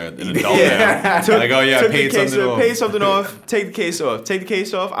think you're an adult yeah. now. Like, oh yeah, I Took paid the case something off. Paid something off. Take the case off. Take the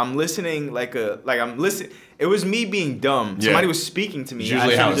case off. I'm listening I'm listening. It was me being dumb. Yeah. Somebody was speaking to me. It's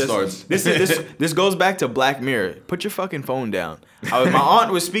usually how it starts. This goes back to Black Mirror. Put your fucking phone down. My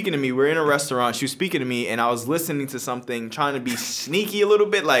aunt was speaking to me. We're in a restaurant. She was speaking to me, and I was listening to something, trying to be sneaky a little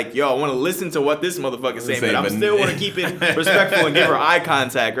bit. Like, yo, I want to listen to what this motherfucker's saying, but I still want to keep it respectful and give her eye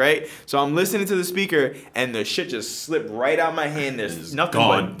contact, right? So I'm listening to the speaker, and the shit just slipped right out my hand. There's nothing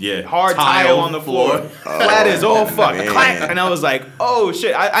but hard tile on the floor. Flat as all fuck. Clack. And I was like, oh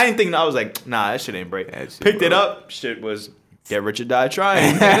shit. I didn't think. I was like, nah, that shit ain't break. Picked it up. Shit was. Get rich or die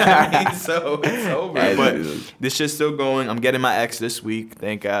trying. You know what I mean? So it's over. But this shit's still going. I'm getting my X this week.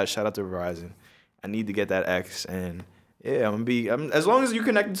 Thank God. Shout out to Verizon. I need to get that X, and yeah, as long as you're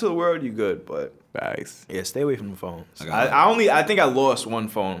connected to the world, you good. But Facts. Yeah, stay away from the phones. I think I lost one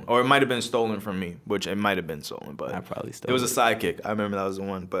phone, or it might have been stolen from me, which it might have been stolen, but I probably stole it was a sidekick. I remember that was the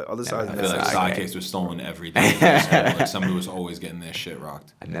one, but other sides. I feel like sidekicks were stolen every day. Like somebody was always getting their shit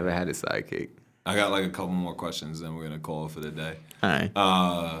rocked. I never had a sidekick. I got like a couple more questions, then we're gonna call it for the day. All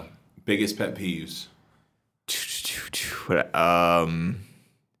right. Biggest pet peeves.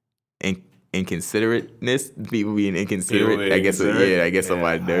 Inconsiderateness. People being inconsiderate. I guess on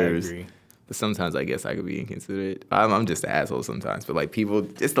my nerves. But sometimes I guess I could be inconsiderate. I'm just an asshole sometimes. But like people,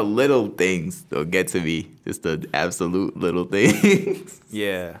 just the little things they'll get to me. Just the absolute little things.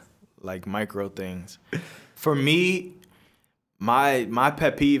 Yeah, like micro things. For me, my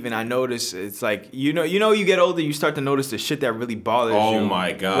pet peeve, and I notice it's like you get older, you start to notice the shit that really bothers you. Oh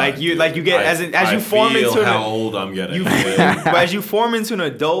my god! Like you get as you form into how old I'm getting. But as you form into an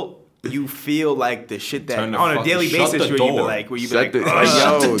adult, you feel like the shit that Turn the on a fuck- daily shut basis the where you be door. like, Shut the,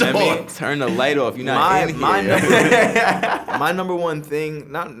 yo, turn the light off. You're not in here. my number one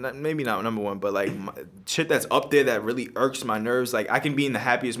thing, maybe not number one, but like shit that's up there that really irks my nerves. Like I can be in the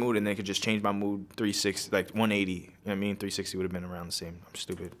happiest mood and then it could just change my mood 360, like 180. You know what I mean? 360 would have been around the same. I'm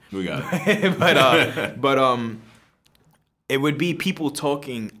stupid. We got it. but it would be people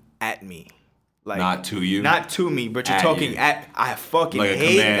talking at me. Like, not to you. Not to me, but you're At talking you. at. I fucking Like a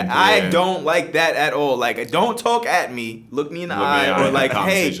hate. command, I yeah. don't like that at all. Like, don't talk at me. Look me in the eye, or like, hey,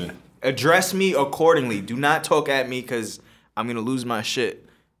 conversation. address me accordingly. Do not talk at me because I'm gonna lose my shit.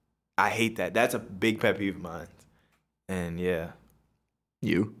 I hate that. That's a big pet peeve of mine. And yeah,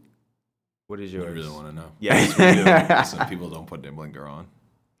 You. what is You yours? really want to know? Yes, we do. Some people don't put their blinker on.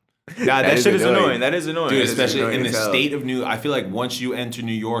 Nah, that shit is annoying. That is annoying. Dude, That is especially annoying in the as hell. state of New, I feel like once you enter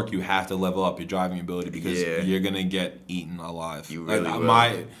New York, you have to level up your driving ability because you're gonna get eaten alive. You really will.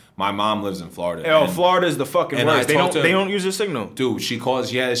 My mom lives in Florida. Yo, and- Florida's the fucking and worst. I talked to- They don't use a signal. Dude, she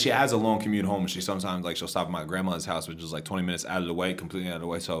calls. Yeah, she has a long commute home. She sometimes she'll stop at my grandmother's house, which is like 20 minutes out of the way, completely out of the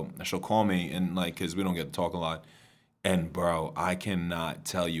way. So she'll call me and like, cause we don't get to talk a lot. And bro, I cannot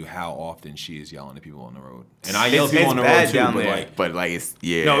tell you how often she is yelling at people on the road. And I yell at people on the road bad too, down but there. like, But like it's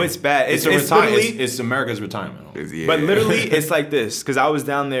No, it's bad. it's literally. it's America's retirement home. yeah. But literally, it's like this. Because I was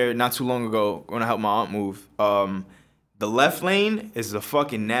down there not too long ago when I helped my aunt move. The left lane is the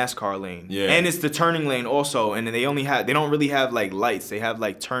fucking NASCAR lane. Yeah. And it's the turning lane also. And they don't really have like lights. They have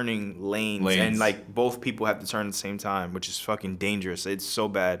like turning lanes. And like both people have to turn at the same time, which is fucking dangerous. It's so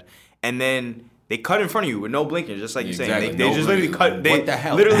bad. And then they cut in front of you with no blinking, just like you're saying. Exactly. They No just literally blinking. cut. They What the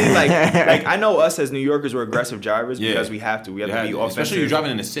hell? literally like I know us as New Yorkers, we're aggressive drivers Yeah. because we have to. We have to be offensive. Especially you're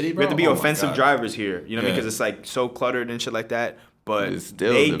driving in the city, bro. We have to be Oh my offensive God. drivers here. You know what I mean? Yeah. Because it's like so cluttered and shit like that. But It's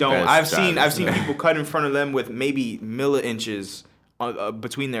still they the don't. best I've seen drivers. people cut in front of them with maybe milli-inches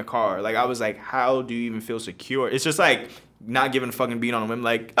between their car. Like I was like, how do you even feel secure? It's just like not giving a fucking beat on them. I'm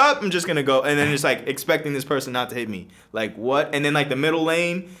like, I'm just gonna go, and then just like expecting this person not to hit me. Like what? And then like the middle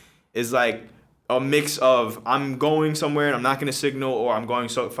lane is like a mix of I'm going somewhere and I'm not gonna signal, or I'm going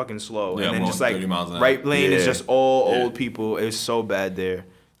so fucking slow. Yeah, and then I'm just going like 30 miles an hour. right lane is Yeah. just all old people. It's so bad there.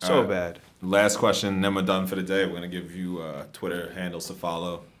 So All right. bad. Last question, then we're done for the day. We're gonna give you Twitter handles to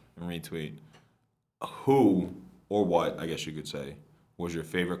follow and retweet. Who or what, I guess you could say, was your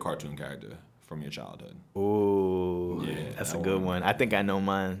favorite cartoon character from your childhood? Ooh, Yeah, that's a that good one. one. I think I know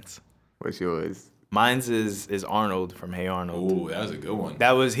mine's. What's yours? Mine's is Arnold from Hey Arnold. Ooh, that was a good one.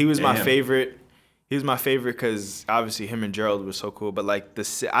 He was my Damn. favorite. He was my favorite because obviously him and Gerald were so cool. But like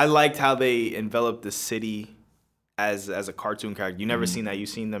I liked how they enveloped the city as a cartoon character. You never seen that. You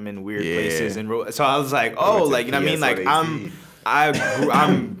seen them in weird Yeah. places and so I was like, oh, like you know what I mean? Like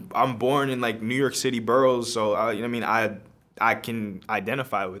I'm born in like New York City boroughs, so you know what I mean? I can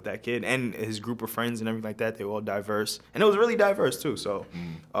identify with that kid and his group of friends and everything like that. They were all diverse, and it was really diverse too. So,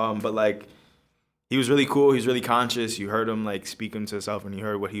 but like. He was really cool. He was really conscious. You heard him like speaking to himself, and you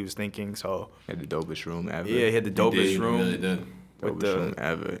heard what he was thinking. So Had the dopest room ever. yeah, he had the He dopest did, room. He really did. With Dopest room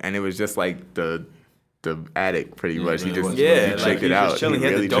ever. And it was just like the attic pretty Yeah, much. it He really just was. Yeah, he like checked he it was out. just chilling. He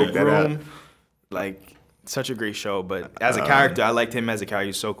had really the dope checked that out. room. Like such a great show. But as a character, I liked him as a character. He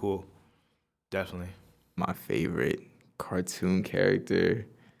was so cool. Definitely. My favorite cartoon character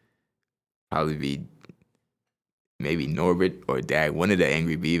probably be maybe Norbert or Dag, one of the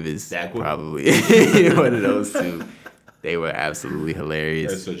Angry Beavers. Dagwood? Probably. One of those two. They were absolutely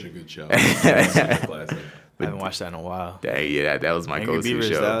hilarious. That's such a good show. That's such a classic. I haven't watched that in a while. That was my Angry go-to Beavers,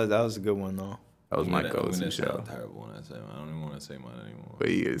 show. that was a good one though. That was my I'm go-to gonna show. sound terrible when I say mine. I don't even want to say mine anymore. What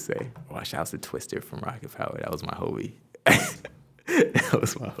are you gonna say? Watch out to Twister from Rocket Power. That was my hobby. That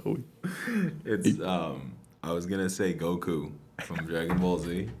was my hobby. It's I was gonna say Goku from Dragon Ball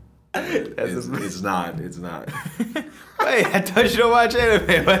Z. It's not. Wait, I thought you don't watch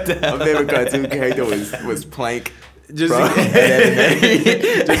anime. What the hell? My favorite cartoon character was Plank. Just Bro.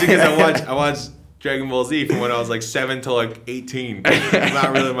 just because I watched Dragon Ball Z from when I was like 7 to like 18. It's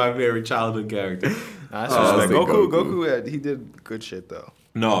not really my favorite childhood character. That's Oh, respect. I say Goku, he did good shit though.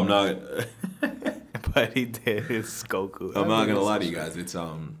 No, I'm not. But he did. It's Goku. I'm not gonna lie to you guys. It's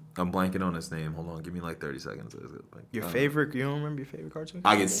I'm blanking on his name. Hold on, give me like 30 seconds. Your favorite? You don't remember your favorite cartoon?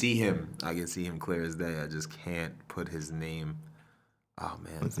 I can see him. I can see him clear as day. I just can't put his name. Oh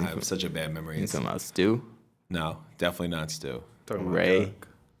man, I have such a bad memory. You talking about Stu? No, definitely not Stu. Talking about Ray. Doug.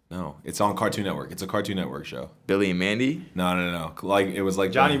 No, it's on Cartoon Network. It's a Cartoon Network show. Billy and Mandy? No. Like it was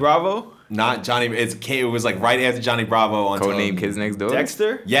like Johnny Bravo? Not Johnny. It was like right after Johnny Bravo on Codename Kids Next Door.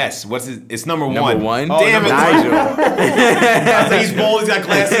 Dexter? Yes. What's his? It's number one. Number one. Oh, damn it, Nigel. I was like, he's bald. He's got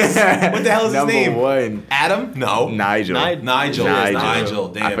glasses. What the hell is his name? Number one. Adam? No. Nigel. Nigel.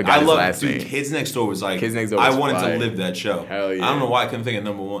 Damn. I forgot his love last name. Kids Next Door was like. Kids Next Door I was wanted fire. to live that show. Hell yeah. I don't know why I couldn't think of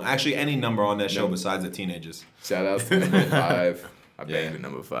number one. Actually, any number on that show besides the teenagers. Shout out to number 5. I banged at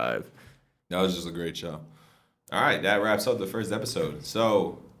number 5. That was just a great show. All right, that wraps up the first episode.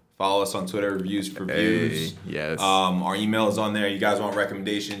 So follow us on Twitter, reviews for views. Yes. Our email is on there. You guys want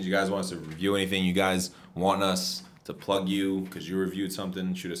recommendations? You guys want us to review anything? You guys want us to plug you because you reviewed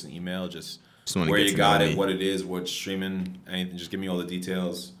something? Shoot us an email. Just where you got it, what it is, what's streaming, anything. Just give me all the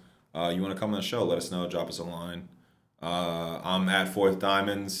details. You want to come on the show? Let us know. Drop us a line. I'm at Fourth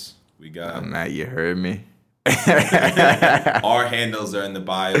Diamonds. I'm at You Heard Me. Our handles are in the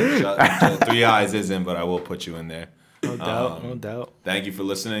bio. 3 Eyes isn't, but I will put you in there. No doubt, no doubt. Thank you for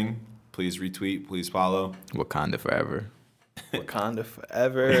listening. Please retweet. Please follow. Wakanda forever. Wakanda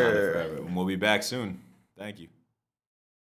forever. Wakanda forever. And we'll be back soon. Thank you.